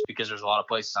anymore, just because there's a lot of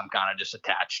places I'm kind of just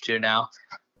attached to now.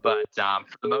 But for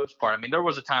the most part, I mean, there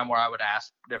was a time where I would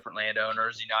ask different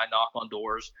landowners. I knock on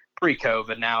doors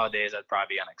pre-COVID. Nowadays, that'd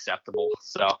probably be unacceptable.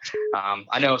 So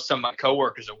I know some of my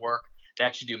coworkers at work, they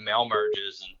actually do mail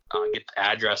merges and get the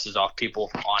addresses off people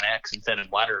on X and send in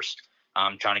letters,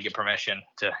 trying to get permission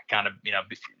to kind of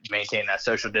maintain that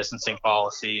social distancing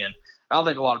policy. And I don't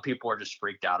think a lot of people are just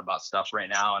freaked out about stuff right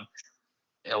now. And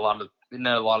a lot of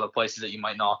the places that you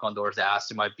might knock on doors to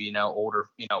ask, it might be older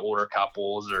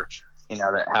couples or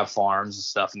that have farms and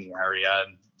stuff in the area,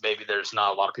 and maybe there's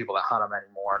not a lot of people that hunt them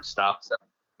anymore and stuff. So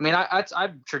I mean,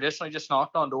 I've traditionally just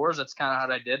knocked on doors. That's kind of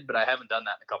how I did, but I haven't done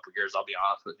that in a couple of years, I'll be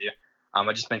honest with you.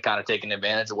 I've just been kind of taking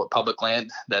advantage of what public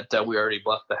land that we already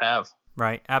blessed to have.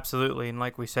 Right, absolutely, and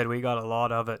like we said, we got a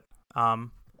lot of it.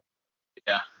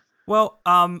 Yeah. Well,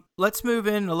 let's move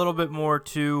in a little bit more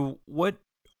to what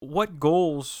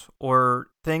goals or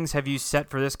things have you set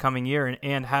for this coming year,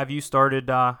 and have you started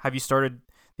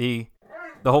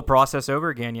the whole process over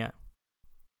again yet?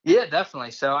 Yeah, definitely.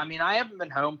 So I mean, I haven't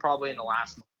been home probably in the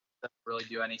last month to really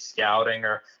do any scouting,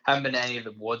 or haven't been to any of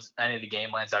the woods, any of the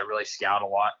game lands. I really scout a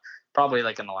lot. Probably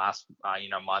like in the last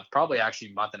month, probably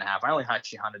actually month and a half. I only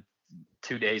actually hunted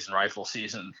 2 days in rifle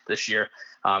season this year.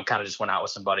 Kind of just went out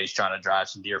with some buddies trying to drive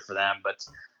some deer for them. But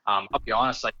I'll be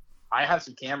honest, like I have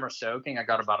some cameras soaking. I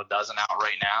got about a dozen out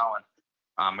right now,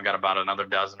 and I got about another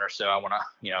dozen or so I want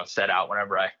to set out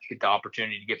whenever I get the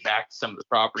opportunity to get back to some of the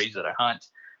properties that I hunt.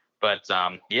 But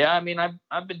yeah, I mean,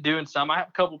 I've been doing some. I have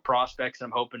a couple prospects that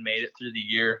I'm hoping made it through the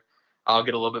year. I'll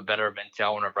get a little bit better of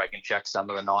intel whenever I can check some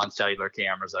of the non-cellular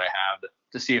cameras that I have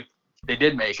to see if they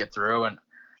did make it through. And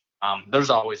there's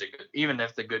always a good, even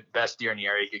if the best deer in the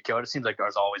area get killed, it seems like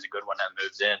there's always a good one that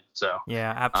moves in. So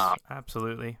yeah,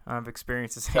 absolutely. I've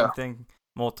experienced the same thing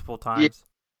multiple times.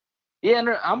 Yeah, and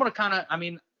I kind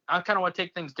of want to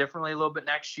take things differently a little bit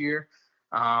next year.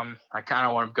 I kind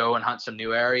of want to go and hunt some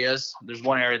new areas. There's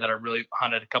one area that I really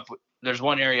hunted There's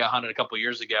one area I hunted a couple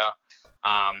years ago.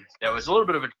 That was a little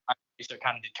bit of a that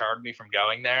kind of deterred me from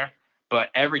going there. But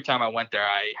every time I went there,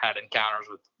 I had encounters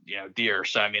with deer.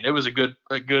 So I mean, it was a good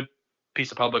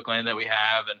piece of public land that we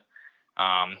have, and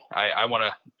I want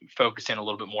to focus in a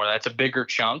little bit more. That's a bigger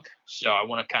chunk, so I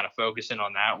want to kind of focus in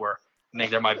on that, where I think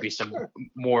there might be some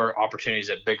more opportunities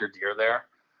at bigger deer there.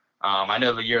 I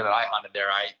know the year that I hunted there,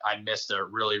 I missed a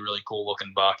really, really cool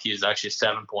looking buck. He was actually a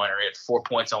 7-pointer. He had 4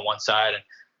 points on one side,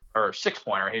 or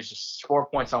 6-pointer. He was just 4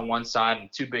 points on one side and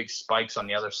 2 big spikes on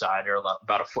the other side. They're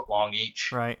about a foot long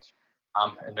each. Right.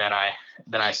 And then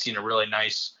I seen a really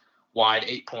nice wide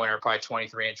 8-pointer, probably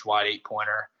 23-inch wide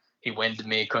 8-pointer. He winded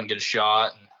me, couldn't get a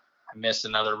shot, and I missed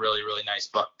another really, really nice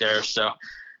buck there. So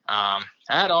I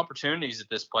had opportunities at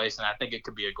this place, and I think it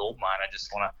could be a gold mine. I just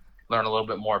want to learn a little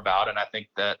bit more about it. And I think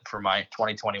that for my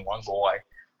 2021 goal, I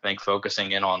think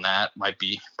focusing in on that might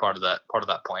be part of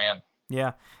that plan.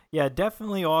 Yeah,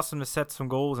 definitely awesome to set some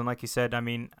goals. And like you said, I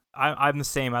mean, I'm the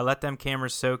same. I let them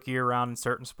cameras soak year round in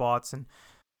certain spots, and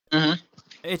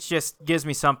it just gives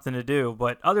me something to do.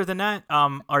 But other than that,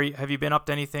 have you been up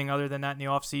to anything other than that in the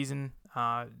off season?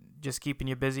 Just keeping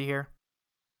you busy here?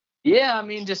 Yeah, I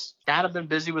mean, just kind of been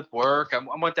busy with work. I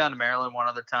went down to Maryland one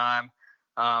other time,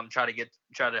 try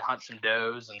to hunt some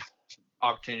does and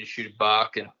opportunity to shoot a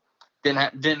buck, and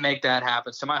didn't make that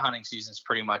happen. So my hunting season's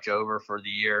pretty much over for the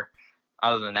year.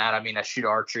 Other than that, I mean, I shoot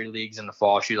archery leagues in the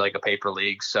fall, shoot like a paper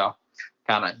league. So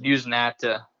kind of using that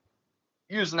to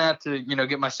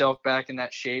get myself back in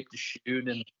that shape to shoot,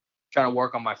 and trying to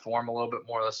work on my form a little bit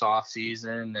more this off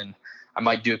season. And I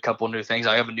might do a couple of new things.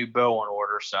 I have a new bow on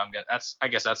order, so I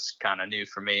guess that's kind of new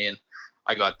for me, and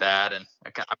I got that, and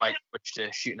I might switch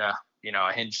to shooting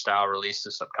a hinge style release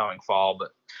this upcoming fall.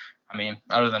 But I mean,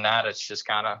 other than that, it's just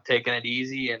kind of taking it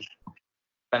easy and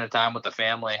spending time with the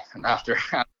family after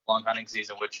a long hunting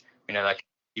season, which that can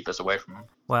keep us away from them.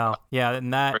 Wow, yeah,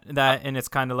 and and it's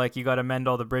kind of like you got to mend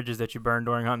all the bridges that you burned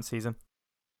during hunting season.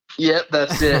 Yep,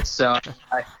 that's it. So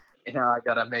I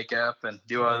got to make up and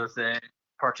do other things,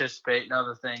 participate in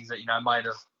other things that I might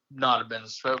have not have been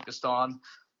as focused on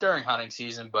during hunting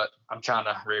season, but I'm trying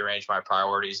to rearrange my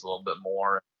priorities a little bit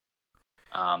more,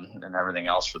 and everything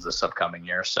else for this upcoming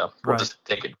year. So we'll just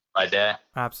take it by day.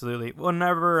 Absolutely.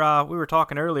 Whenever we were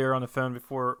talking earlier on the phone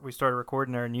before we started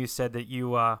recording there, and you said that you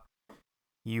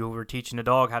were teaching a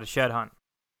dog how to shed hunt.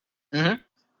 Yeah,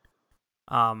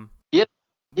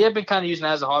 I've been kind of using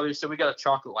that as a hobby. So we got a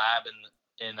chocolate lab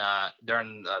in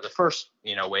during the first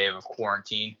wave of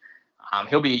quarantine.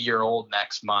 He'll be a year old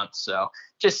next month, so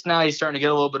just now he's starting to get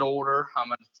a little bit older. I'm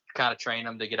gonna kind of train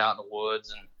him to get out in the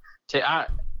woods and take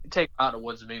him out in the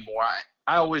woods with me more.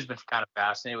 I always been kind of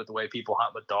fascinated with the way people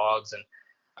hunt with dogs, and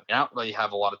I mean, I don't really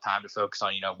have a lot of time to focus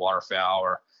on, waterfowl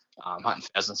or hunting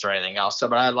pheasants or anything else. So,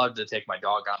 but I'd love to take my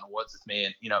dog out in the woods with me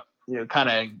and, kind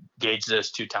of engage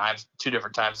those two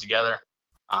different times together.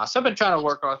 So I've been trying to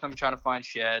work with them, trying to find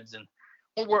sheds, and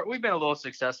we've been a little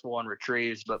successful on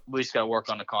retrieves, but we just got to work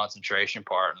on the concentration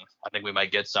part, and I think we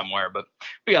might get somewhere, but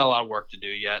we got a lot of work to do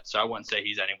yet, so I wouldn't say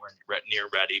he's anywhere near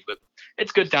ready, but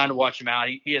it's a good time to watch him out.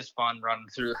 He has fun running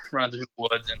through the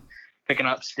woods and picking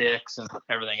up sticks and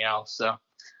everything else, so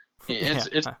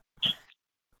it's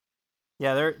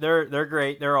yeah, they're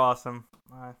great. They're awesome.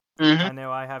 I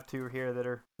know I have two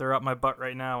here they're up my butt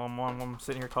right now. I'm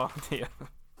sitting here talking to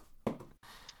you.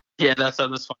 Yeah, that's how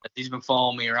this one is. He's been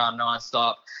following me around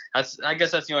nonstop. I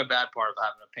guess that's the only bad part of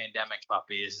having a pandemic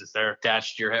puppy is they're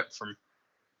attached to your hip from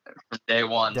day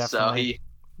one. Definitely.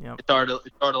 So it's hard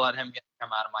to let him come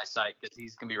out of my sight because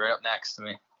he's gonna be right up next to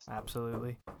me.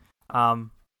 Absolutely.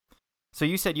 So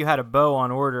you said you had a bow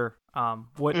on order.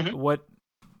 What?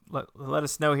 Let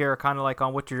us know here, kind of like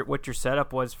on what your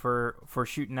setup was for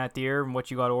shooting that deer and what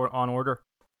you got on order.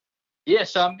 Yeah,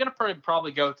 so I'm gonna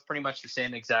probably go with pretty much the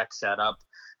same exact setup.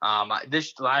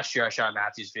 This last year I shot a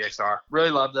Matthews VXR.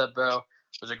 Really loved that bow.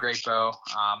 It was a great bow.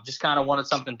 Just kind of wanted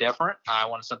something different. I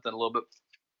wanted something a little bit.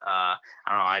 I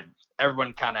don't know.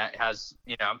 Everyone kind of has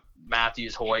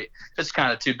Matthews, Hoyt. Just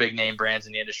kind of two big name brands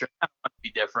in the industry. I want to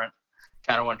be different.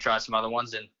 Kind of want to try some other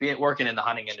ones. And working in the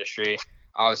hunting industry,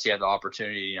 I obviously had the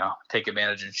opportunity, take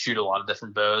advantage and shoot a lot of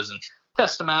different bows and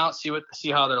test them out, see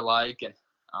how they're like. And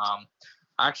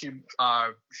I actually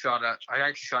shot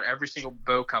every single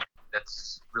bow company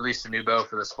that's released a new bow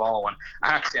for this fall. And I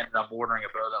actually ended up ordering a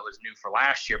bow that was new for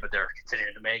last year, but they're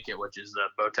continuing to make it, which is the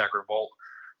Bowtech Revolt.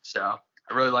 So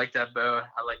I really like that bow.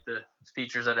 I like the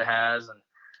features that it has,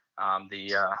 and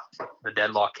the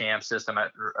deadlock cam system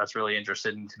that's really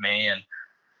interesting to me. And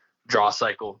draw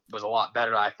cycle was a lot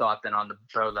better, I thought, than on the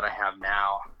bow that I have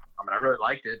now. I really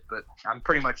liked it, but I'm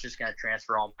pretty much just going to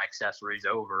transfer all my accessories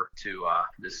over to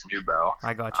this new bow.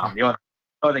 I got you. The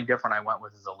only thing different I went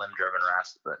with is a limb-driven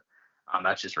rest, but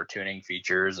that's just for tuning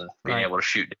features and being able to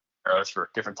shoot arrows for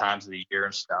different times of the year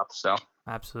and stuff. So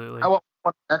absolutely,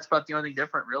 that's about the only thing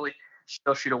different, really.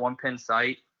 Still shoot a one-pin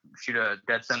sight, shoot a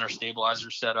dead center stabilizer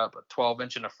setup, a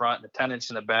 12-inch in the front and a 10-inch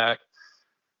in the back.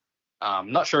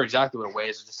 I'm not sure exactly what it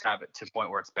weighs. I just have it to the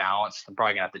point where it's balanced. I'm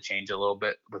probably going to have to change a little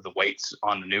bit with the weights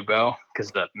on the new bow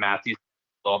because the Matthews is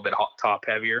a little bit top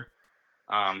heavier.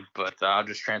 But I'll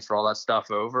just transfer all that stuff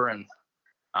over, and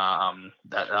I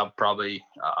will probably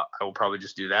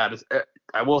just do that.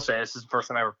 I will say this is the first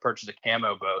time I ever purchased a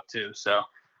camo bow too. So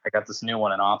I got this new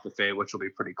one in Optifade, which will be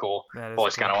pretty cool.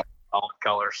 Always kind of want all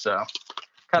colors. So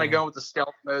kind of going with the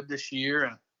stealth mode this year.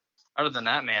 And other than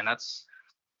that, man, that's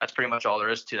pretty much all there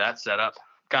is to that setup.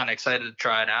 Kind of excited to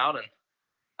try it out, and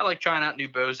I like trying out new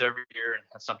bows every year, and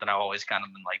that's something I've always kind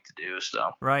of been like to do. So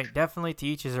right, definitely to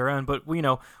each his own. But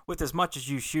with as much as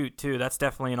you shoot too, that's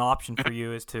definitely an option for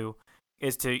you is to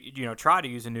try to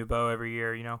use a new bow every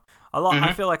year. A lot.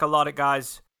 I feel like a lot of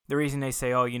guys, the reason they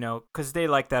say, because they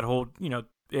like that whole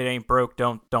it ain't broke,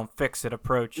 don't fix it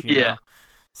approach. You know?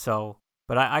 So.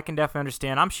 But I can definitely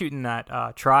understand. I'm shooting that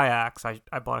Triax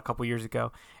I bought a couple years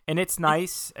ago, and it's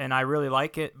nice, and I really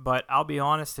like it. But I'll be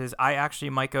honest, I actually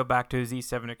might go back to a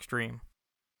Z7 Extreme.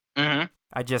 Mm-hmm.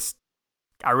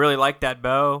 I really like that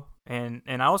bow, and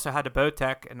I also had a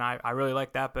Bowtech, and I really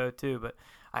like that bow too. But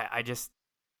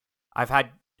I've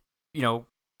had,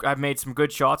 I've made some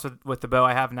good shots with the bow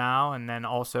I have now, and then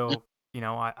also,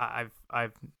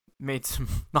 I've made some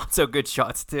not so good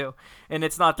shots too. And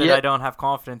it's not that I don't have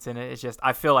confidence in it. It's just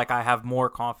I feel like I have more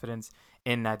confidence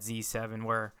in that Z7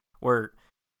 where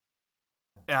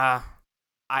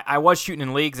I was shooting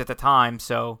in leagues at the time,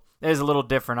 so it is a little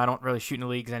different. I don't really shoot in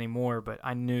leagues anymore, but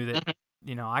I knew that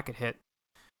I could hit,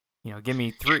 give me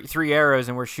three arrows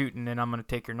and we're shooting and I'm going to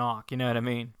take your knock. You know what I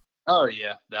mean? Oh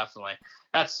yeah, definitely.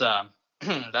 That's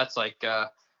that's like I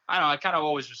don't know, I kind of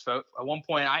always just at one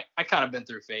point I kind of been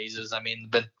through phases. I mean,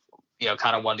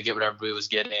 kind of wanted to get what everybody was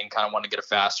getting, kind of wanted to get a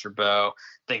faster bow,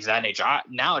 things of that nature.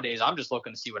 Nowadays, I'm just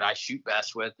looking to see what I shoot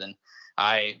best with, and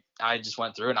I just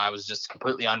went through and I was just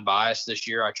completely unbiased this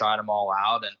year. I tried them all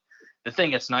out, and the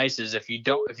thing that's nice is if you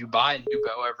buy a new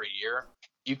bow every year,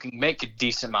 you can make a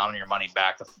decent amount of your money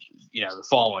back, the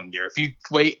following year. If you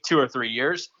wait 2 or 3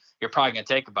 years, you're probably going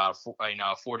to take about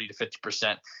 40 to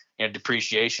 50%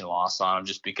 depreciation loss on them,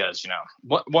 just because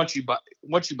once you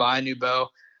buy a new bow,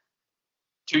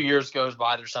 2 years goes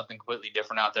by, there's something completely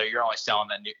different out there. You're only selling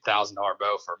that new $1,000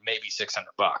 bow for maybe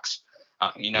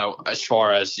 $600. As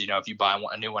far as if you buy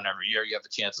a new one every year, you have a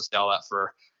chance to sell that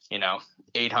for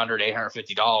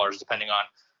 $850, depending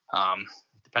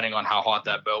on how hot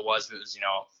that bow was. If it was,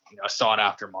 a sought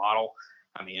after model,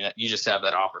 I mean, you just have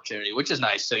that opportunity, which is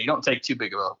nice. So you don't take too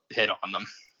big of a hit on them.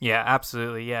 Yeah,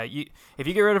 absolutely. Yeah. If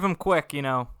you get rid of them quick, you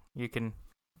can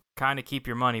kind of keep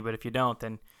your money, but if you don't,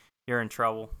 then you're in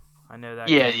trouble. I know that.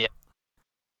 Yeah. Game.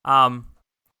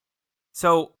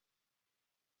 So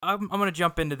I'm going to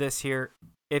jump into this here.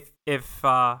 If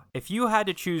you had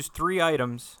to choose 3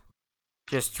 items,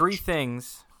 just 3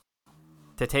 things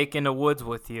to take into woods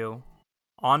with you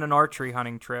on an archery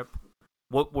hunting trip,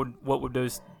 what would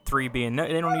those 3 be? And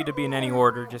they don't need to be in any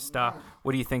order. Just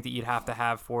what do you think that you'd have to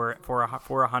have for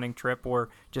a hunting trip, or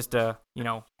just a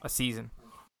season?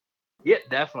 Yeah,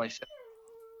 definitely. So,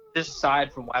 just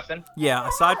aside from weapon. Yeah,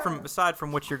 aside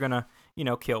from what you're gonna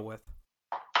kill with.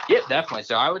 Yeah, definitely.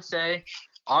 So I would say,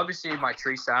 obviously, my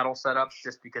tree saddle setup,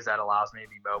 just because that allows me to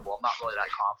be mobile. I'm not really that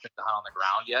confident to hunt on the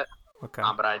ground yet. Okay.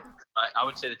 But I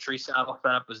would say the tree saddle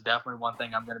setup is definitely one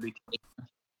thing I'm going to be taking.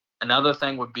 Another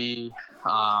thing would be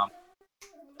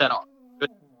set up,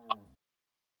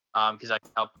 because I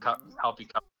can help you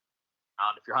come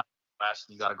around. If you're hunting west,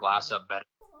 you got a glass up bed,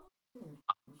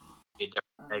 be a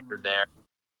different taker there.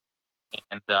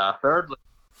 And thirdly,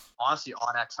 honestly,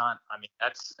 on-X hunt. I mean,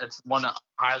 that's one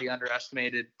highly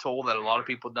underestimated tool that a lot of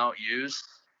people don't use.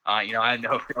 I had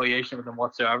no affiliation with them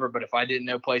whatsoever, but if I didn't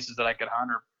know places that I could hunt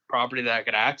or property that I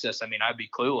could access, I mean, I'd be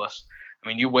clueless. I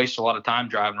mean, you waste a lot of time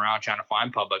driving around trying to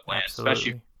find public land,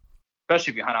 especially if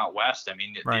you hunt out west. I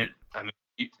mean, right.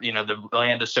 The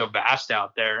land is so vast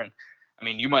out there, and I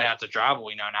mean, you might have to travel,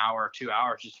 an hour or 2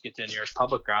 hours just to get to the nearest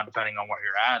public ground, depending on where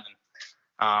you're at. And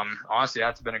honestly,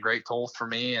 that's been a great tool for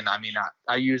me. And I mean,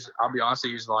 I'll be honest, I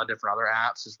use a lot of different other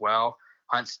apps as well,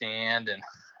 Hunt Stand and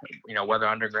Weather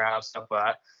Underground, stuff of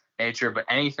that nature. But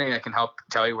anything that can help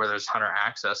tell you where there's hunter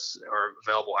access or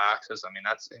available access, I mean,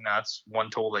 that's one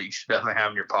tool that you should definitely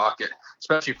have in your pocket,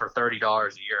 especially for $30 a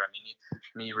year. I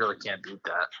mean, you really can't beat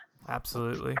that.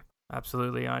 Absolutely,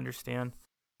 I understand.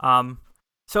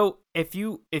 So if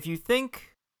you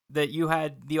think that you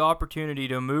had the opportunity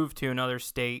to move to another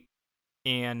state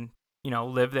and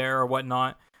live there or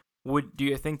whatnot, do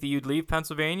you think that you'd leave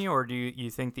Pennsylvania, or do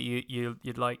you think that you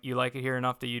like it here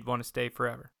enough that you'd want to stay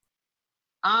forever?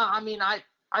 I mean, I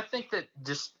think that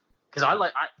just because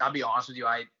I'll be honest with you,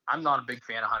 I'm not a big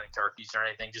fan of hunting turkeys or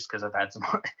anything, just because I've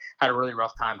had a really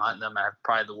rough time hunting them. I have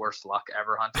probably the worst luck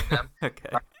ever hunting them. Okay.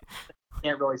 I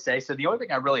can't really say. So the only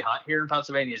thing I really hunt here in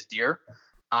Pennsylvania is deer.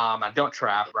 I don't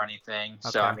trap or anything. Okay.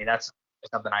 So I mean, that's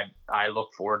something I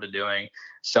look forward to doing.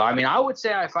 So I mean, I would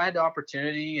say if I had the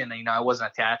opportunity and I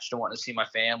wasn't attached to wanting to see my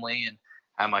family and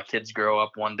have my kids grow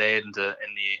up one day in the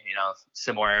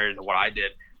similar area to what I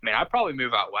did, I mean, I'd probably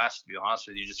move out west, to be honest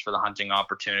with you, just for the hunting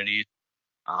opportunities.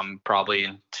 Probably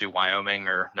into Wyoming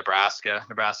or Nebraska.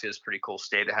 Nebraska is a pretty cool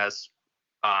state. It has,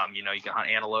 you can hunt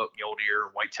antelope, mule deer,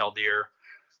 whitetail deer.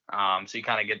 So you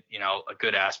kind of get, a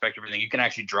good aspect of everything. You can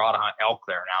actually draw to hunt elk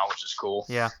there now, which is cool.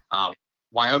 Yeah.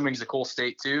 Wyoming's a cool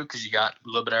state too, because you got a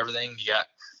little bit of everything. You got,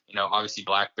 obviously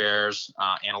black bears,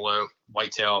 antelope,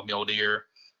 whitetail, mule deer,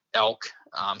 elk.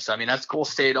 So I mean, that's a cool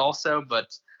state also. But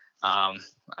I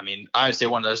mean, I would say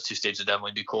one of those 2 states would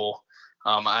definitely be cool.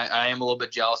 I am a little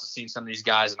bit jealous of seeing some of these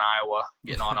guys in Iowa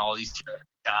getting on all these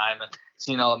time and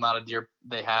seeing all the amount of deer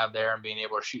they have there and being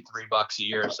able to shoot $3 a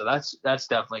year. So that's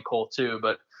definitely cool too.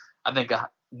 But I think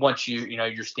once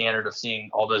your standard of seeing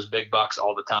all those big bucks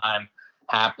all the time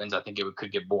happens, I think it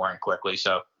could get boring quickly.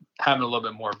 So having a little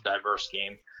bit more diverse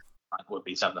game would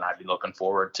be something I'd be looking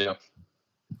forward to.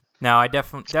 No, I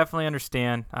definitely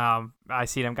understand. I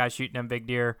see them guys shooting them big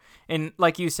deer, and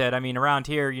like you said, I mean, around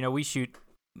here, we shoot,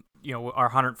 our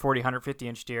 140, 150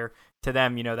 inch deer. To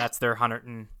them, that's their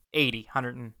 180,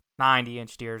 190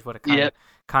 inch deer is what it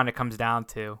kind of comes down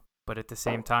to. But at the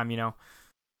same time,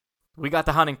 we got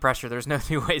the hunting pressure. There's no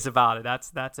 2 ways about it.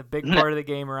 That's a big part of the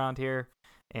game around here.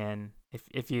 And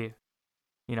if you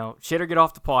shit or get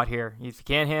off the pot here. If you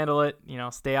can't handle it,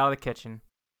 stay out of the kitchen.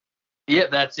 Yeah,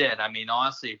 that's it. I mean,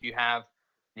 honestly, if you have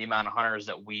the amount of hunters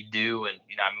that we do, and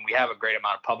we have a great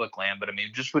amount of public land, but I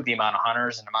mean, just with the amount of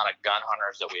hunters and the amount of gun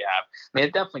hunters that we have, I mean,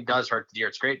 it definitely does hurt the deer.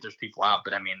 It's great there's people out,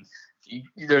 but I mean,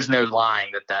 there's no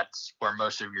lying that that's where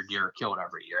most of your deer are killed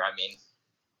every year. I mean,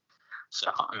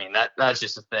 so I mean that's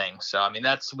just a thing. So I mean,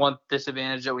 that's one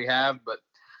disadvantage that we have, but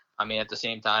I mean, at the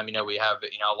same time, we have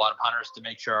a lot of hunters to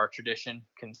make sure our tradition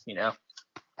can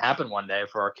happen one day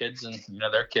for our kids and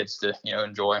their kids to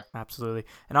enjoy. Absolutely.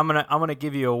 And I'm gonna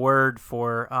give you a word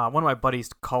for one of my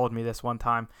buddies called me this one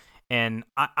time, and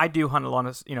I do hunt a lot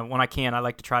of when I can. I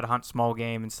like to try to hunt small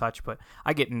game and such, but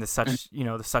I get into such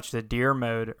the deer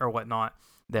mode or whatnot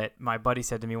that my buddy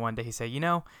said to me one day. He said,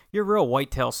 you're real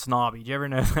whitetail snobby. Did you ever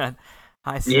know that?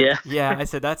 I said, yeah. I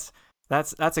said, that's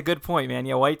a good point, man.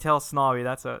 Yeah, whitetail snobby.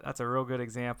 That's a real good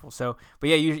example. So, but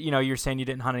yeah, you're saying you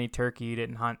didn't hunt any turkey. You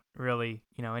didn't hunt really,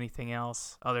 anything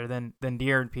else other than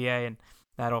deer in PA, and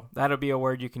that'll be a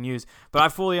word you can use. But I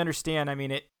fully understand. I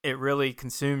mean, it really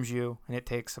consumes you, and it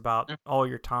takes about all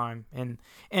your time, and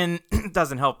it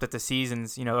doesn't help that the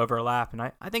seasons, overlap. And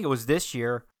I think it was this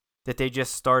year that they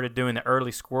just started doing the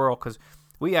early squirrel, because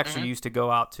we actually used to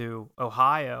go out to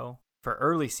Ohio for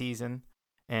early season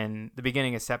in the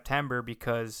beginning of September,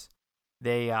 because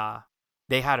they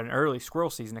had an early squirrel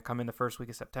season to come in the first week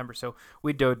of September. So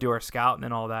we'd do our scouting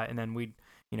and all that, and then we'd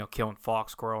killing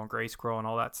fox squirrel and gray squirrel and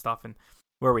all that stuff. And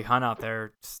where we hunt out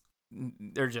there,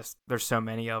 there's so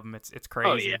many of them. It's crazy.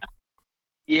 Oh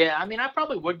yeah, yeah. I mean, I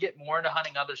probably would get more into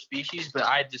hunting other species, but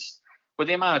I just, with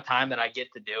the amount of time that I get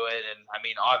to do it, and I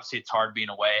mean, obviously it's hard being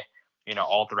away,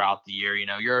 all throughout the year.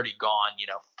 You're already gone,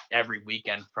 every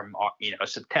weekend from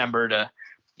September to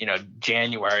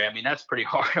January. I mean, that's pretty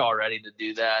hard already to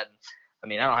do that. I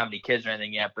mean, I don't have any kids or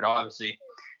anything yet, but obviously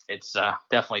it's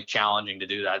definitely challenging to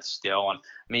do that still. And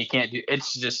I mean,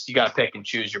 it's just, you got to pick and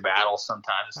choose your battles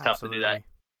sometimes. It's Absolutely. tough to do that,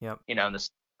 Yep. in the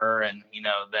summer, and,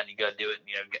 then you got to do it,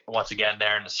 once again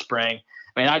there in the spring.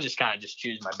 I mean, I just kind of just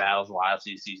choose my battles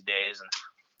wisely these days. And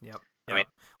Yep. I mean,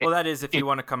 well, that is if you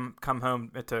want to come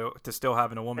home to still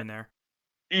having a woman there.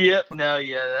 Yep. No,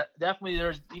 yeah, definitely.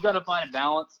 You got to find a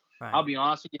balance. Right. I'll be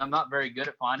honest with you, I'm not very good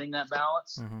at finding that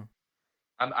balance. Mm-hmm.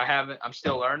 I'm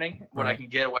still learning what I can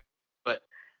get away, but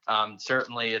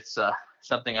certainly it's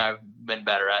something I've been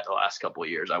better at the last couple of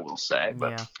years, I will say.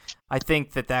 But yeah, I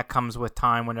think that comes with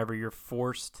time whenever you're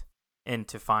forced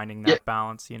into finding that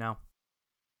balance,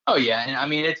 Oh yeah, and I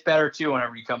mean, it's better too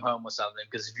whenever you come home with something,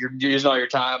 because if you're using all your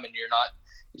time and you're not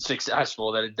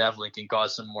successful, that it definitely can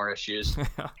cause some more issues.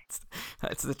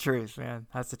 That's the truth, man.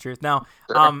 That's the truth. Now,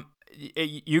 are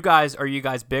you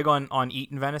guys big on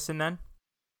eating venison then?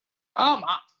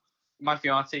 My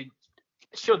fiance,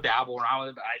 she'll dabble around with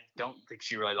it, but I don't think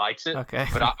she really likes it. Okay.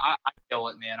 But I kill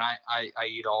it, man. I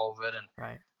eat all of it, and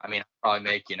right. I mean, I probably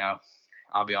make,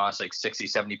 I'll be honest, like 60,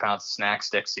 70 pounds of snack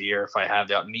sticks a year if I have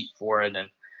that meat for it, and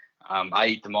I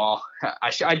eat them all. I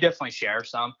definitely share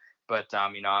some, but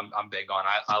I'm big on.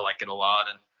 I like it a lot,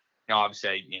 and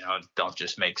obviously, don't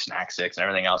just make snack sticks and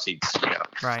everything else eats.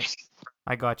 Right.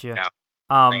 I got you.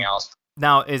 Everything else.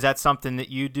 Now, is that something that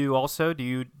you do also? Do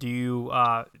you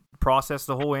process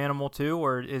the whole animal too,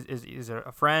 or is it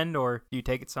a friend, or do you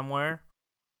take it somewhere?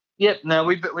 Yep. No,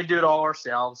 we do it all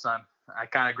ourselves. I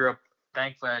kind of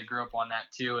thankfully I grew up on that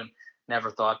too, and never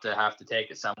thought to have to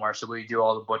take it somewhere. So we do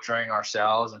all the butchering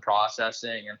ourselves and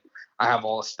processing, and I have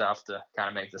all the stuff to kind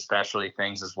of make the specialty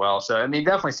things as well. So I mean,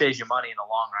 definitely saves you money in the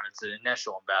long run. It's an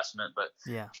initial investment, but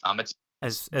yeah,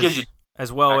 it's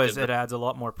as well as it adds a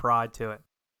lot more pride to it.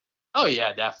 Oh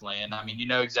yeah, definitely. And I mean,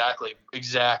 exactly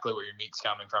where your meat's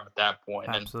coming from at that point.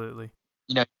 Absolutely.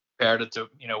 And, compared it to,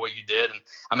 what you did. And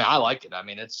I mean, I like it. I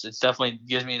mean, it's definitely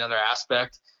gives me another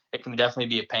aspect. It can definitely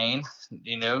be a pain,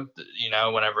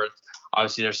 whenever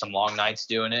obviously there's some long nights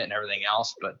doing it and everything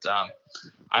else, but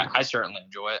I certainly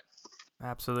enjoy it.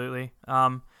 Absolutely.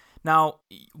 Now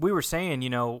we were saying,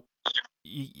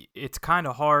 it's kind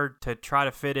of hard to try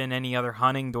to fit in any other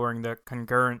hunting during the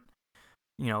concurrent,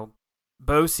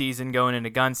 bow season going into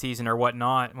gun season or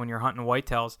whatnot when you're hunting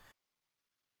whitetails.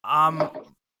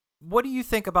 What do you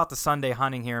think about the Sunday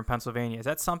hunting here in Pennsylvania? Is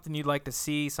that something you'd like to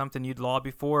see, something you'd lobby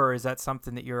for, or is that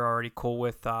something that you're already cool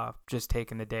with, just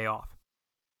taking the day off?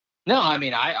 No, I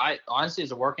mean, I honestly, as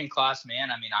a working class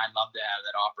man, I mean, I'd love to have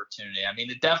that opportunity. I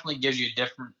mean, it definitely gives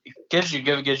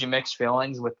you mixed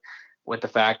feelings with the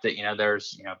fact that,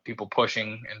 there's, people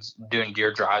pushing and doing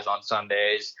deer drives on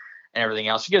Sundays and everything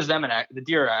else. It gives them the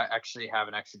deer actually have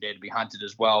an extra day to be hunted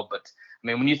as well. But I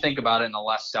mean, when you think about it in a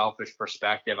less selfish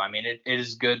perspective, I mean, it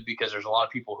is good because there's a lot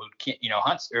of people who can't,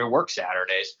 hunt or work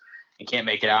Saturdays and can't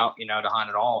make it out, to hunt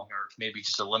at all, or maybe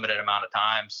just a limited amount of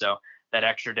time. So that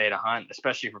extra day to hunt,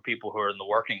 especially for people who are in the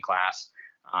working class,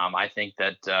 I think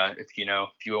that if you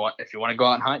want to go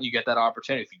out and hunt, you get that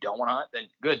opportunity. If you don't want to hunt, then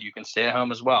good, you can stay at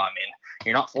home as well. I mean,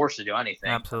 you're not forced to do anything.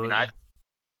 Absolutely. I mean,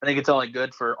 I think it's only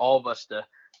good for all of us to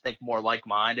think more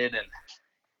like-minded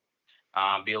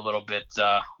and be a little bit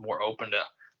more open to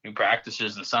new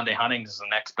practices. And Sunday hunting is the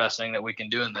next best thing that we can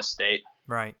do in this state.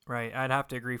 Right. I'd have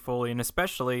to agree fully, and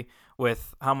especially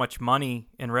with how much money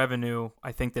and revenue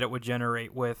I think that it would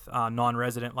generate with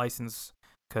non-resident license,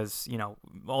 because,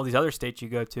 all these other states you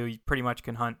go to, you pretty much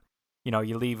can hunt,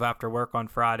 you leave after work on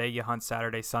Friday, you hunt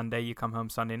Saturday, Sunday, you come home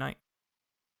Sunday night.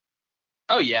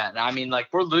 Oh yeah, and I mean, like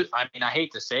I mean, I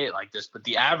hate to say it like this, but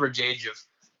the average age of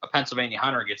a Pennsylvania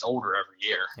hunter gets older every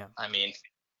year. Yeah. I mean,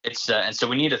 it's and so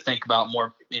we need to think about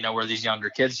more, where these younger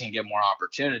kids can get more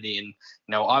opportunity, and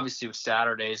obviously with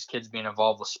Saturdays, kids being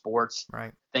involved with sports,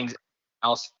 Right. things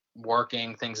else,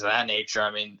 working, things of that nature.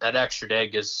 I mean, that extra day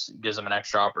gives them an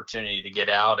extra opportunity to get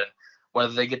out, and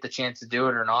whether they get the chance to do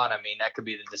it or not, I mean, that could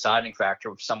be the deciding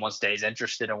factor if someone stays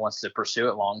interested and wants to pursue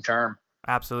it long term.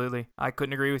 Absolutely. I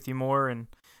couldn't agree with you more, and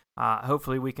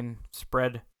hopefully we can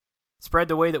spread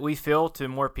the way that we feel to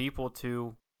more people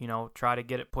to, try to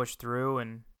get it pushed through.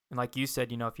 And like you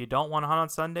said, if you don't want to hunt on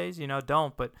Sundays,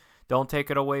 don't, but don't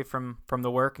take it away from the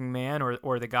working man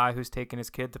or the guy who's taking his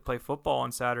kid to play football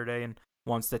on Saturday and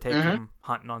wants to take him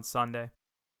hunting on Sunday.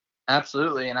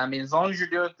 Absolutely. And I mean, as long as you're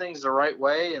doing things the right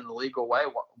way and the legal way,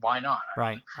 why not?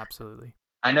 Right. Absolutely.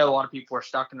 I know a lot of people are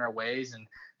stuck in their ways and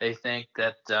they think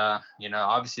that,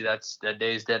 obviously that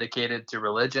day is dedicated to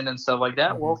religion and stuff like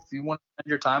that. Well, if you want to spend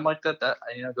your time like that,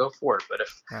 go for it. But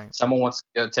if someone wants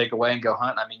to take away and go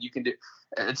hunt, I mean, you can do.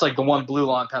 It's like the one blue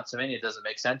law in Pennsylvania doesn't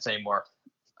make sense anymore.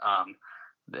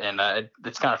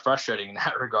 It's kind of frustrating in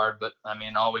that regard. But I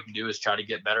mean, all we can do is try to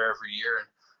get better every year and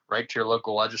write to your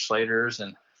local legislators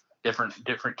and different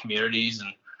communities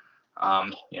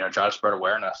and try to spread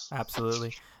awareness.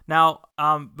 Absolutely. Now,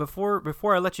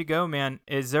 before I let you go, man,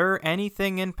 is there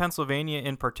anything in Pennsylvania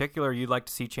in particular you'd like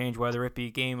to see change, whether it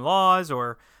be game laws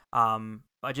or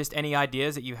just any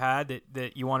ideas that you had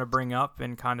that you want to bring up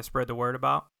and kind of spread the word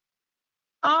about?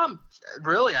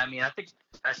 Really, I mean, I think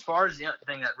as far as the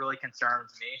thing that really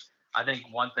concerns me, I think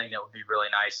one thing that would be really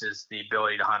nice is the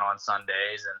ability to hunt on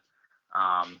Sundays. And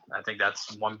I think that's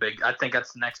the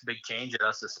next big change that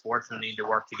us as sportsmen need to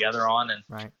work together on and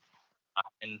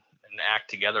act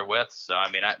together with. So, I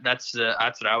mean, that's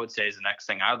what I would say is the next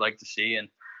thing I would like to see. And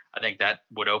I think that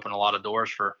would open a lot of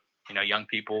doors for, young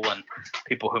people and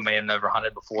people who may have never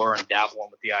hunted before and dabble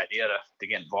with the idea to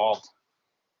get involved.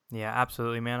 Yeah,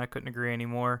 absolutely, man. I couldn't agree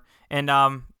anymore. And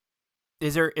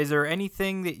is there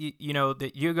anything that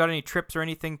that you got any trips or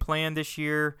anything planned this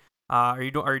year? Are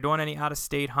you doing any out of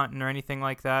state hunting or anything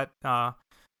like that?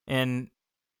 And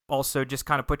also just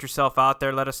kind of put yourself out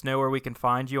there. Let us know where we can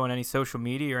find you on any social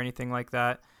media or anything like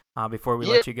that before we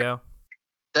let you go.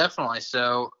 Definitely.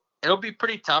 So it'll be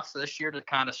pretty tough this year to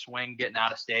kind of swing getting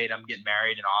out of state. I'm getting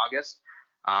married in August.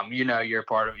 You're going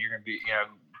to be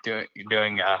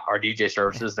doing our DJ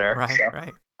services there. Right, so.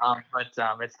 Right. But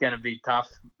it's going to be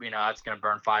tough. It's going to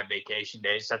burn 5 vacation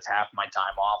days. That's half my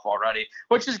time off already,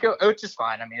 which is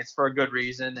fine. I mean, it's for a good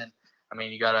reason. And I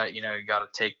mean, you gotta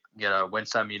win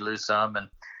some, you lose some, and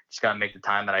just gotta make the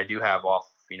time that I do have off,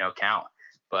 count.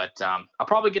 But I'll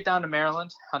probably get down to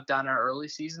Maryland, hunt down in early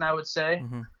season, I would say.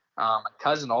 My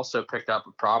cousin also picked up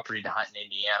a property to hunt in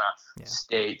Indiana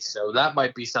State, so that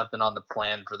might be something on the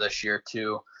plan for this year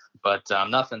too. But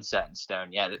nothing's set in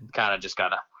stone yet. It kind of just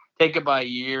gotta take it by a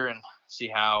year and see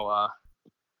how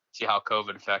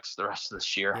COVID affects the rest of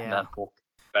this year, and then we'll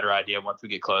get a better idea once we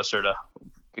get closer to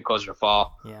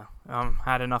fall. Yeah,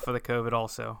 had enough of the COVID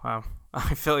also.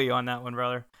 I feel you on that one,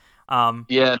 brother.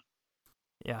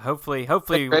 Hopefully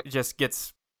it just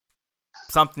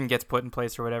something gets put in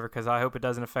place or whatever, because I hope it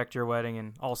doesn't affect your wedding.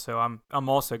 And also I'm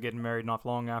also getting married not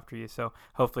long after you, so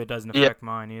hopefully it doesn't affect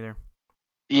mine either.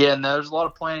 Yeah, and there's a lot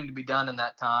of planning to be done in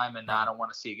that time, and I don't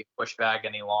want to see it get pushed back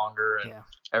any longer and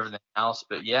everything else.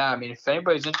 But yeah, I mean, if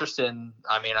anybody's interested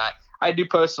I do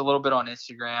post a little bit on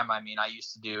Instagram. I mean, I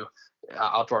used to do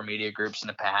outdoor media groups in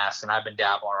the past, and I've been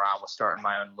dabbling around with starting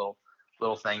my own little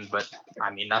thing, but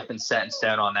I mean, nothing's set in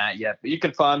stone on that yet. But you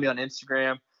can find me on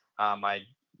Instagram. My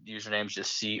username is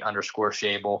just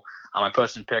C_Shable. I'm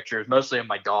posting pictures mostly of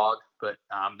my dog, but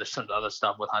there's some other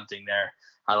stuff with hunting there.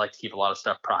 I like to keep a lot of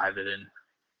stuff private and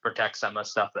protect some of the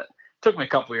stuff that took me a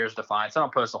couple years to find. So I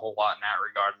don't post a whole lot in that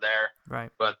regard there.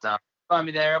 Right. But find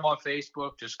me there. I'm on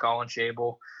Facebook, just Colin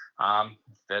Shable. If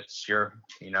that's your,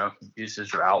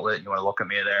 usage or outlet, and you want to look at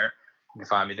me there, you can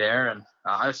find me there. And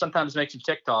I sometimes make some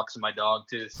TikToks of my dog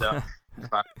too, so you can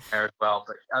find me there as well.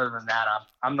 But other than that,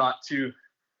 I'm not too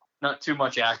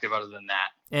much active other than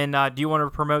that. And do you want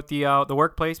to promote the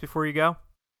workplace before you go?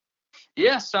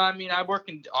 Yes, I mean, I work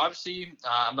in, obviously,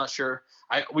 I'm not sure.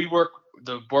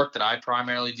 The work that I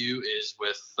primarily do is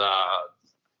with,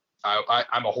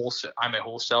 I'm a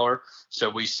wholesaler, so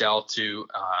we sell to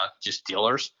just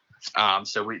dealers. So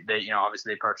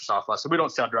obviously they purchase off us, so we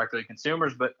don't sell directly to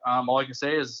consumers. But all I can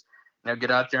say is,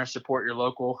 get out there and support your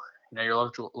local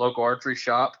archery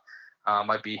shop.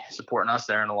 Might be supporting us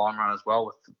there in the long run as well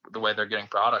with the way they're getting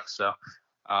products. So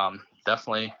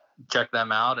definitely check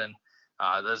them out, and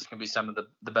those can be some of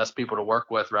the best people to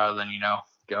work with rather than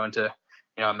going to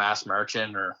a mass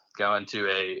merchant or going to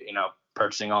a,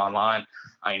 purchasing online.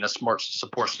 Support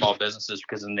small businesses,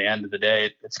 because in the end of the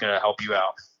day, it's going to help you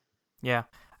out. Yeah,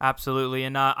 absolutely.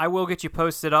 And I will get you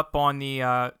posted up on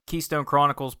the Keystone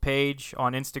Chronicles page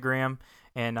on Instagram,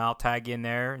 and I'll tag you in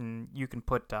there, and you can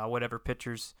put whatever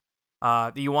pictures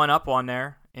that you want up on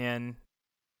there, and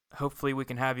hopefully we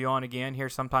can have you on again here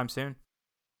sometime soon.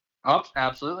 Oh,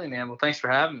 absolutely, man. Well, thanks for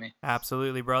having me.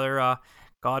 Absolutely, brother.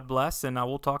 God bless, and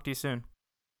we'll talk to you soon.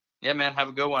 Yeah, man. Have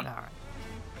a good one. All right.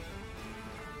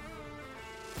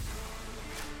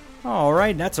 All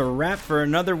right, that's a wrap for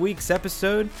another week's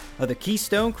episode of the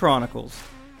Keystone Chronicles.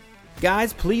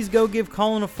 Guys, please go give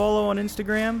Colin a follow on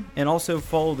Instagram and also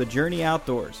follow The Journey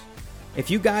Outdoors. If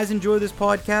you guys enjoy this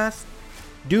podcast,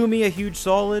 do me a huge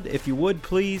solid, if you would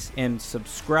please, and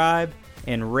subscribe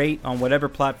and rate on whatever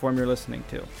platform you're listening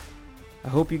to. I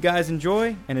hope you guys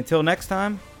enjoy, and until next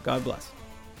time, God bless.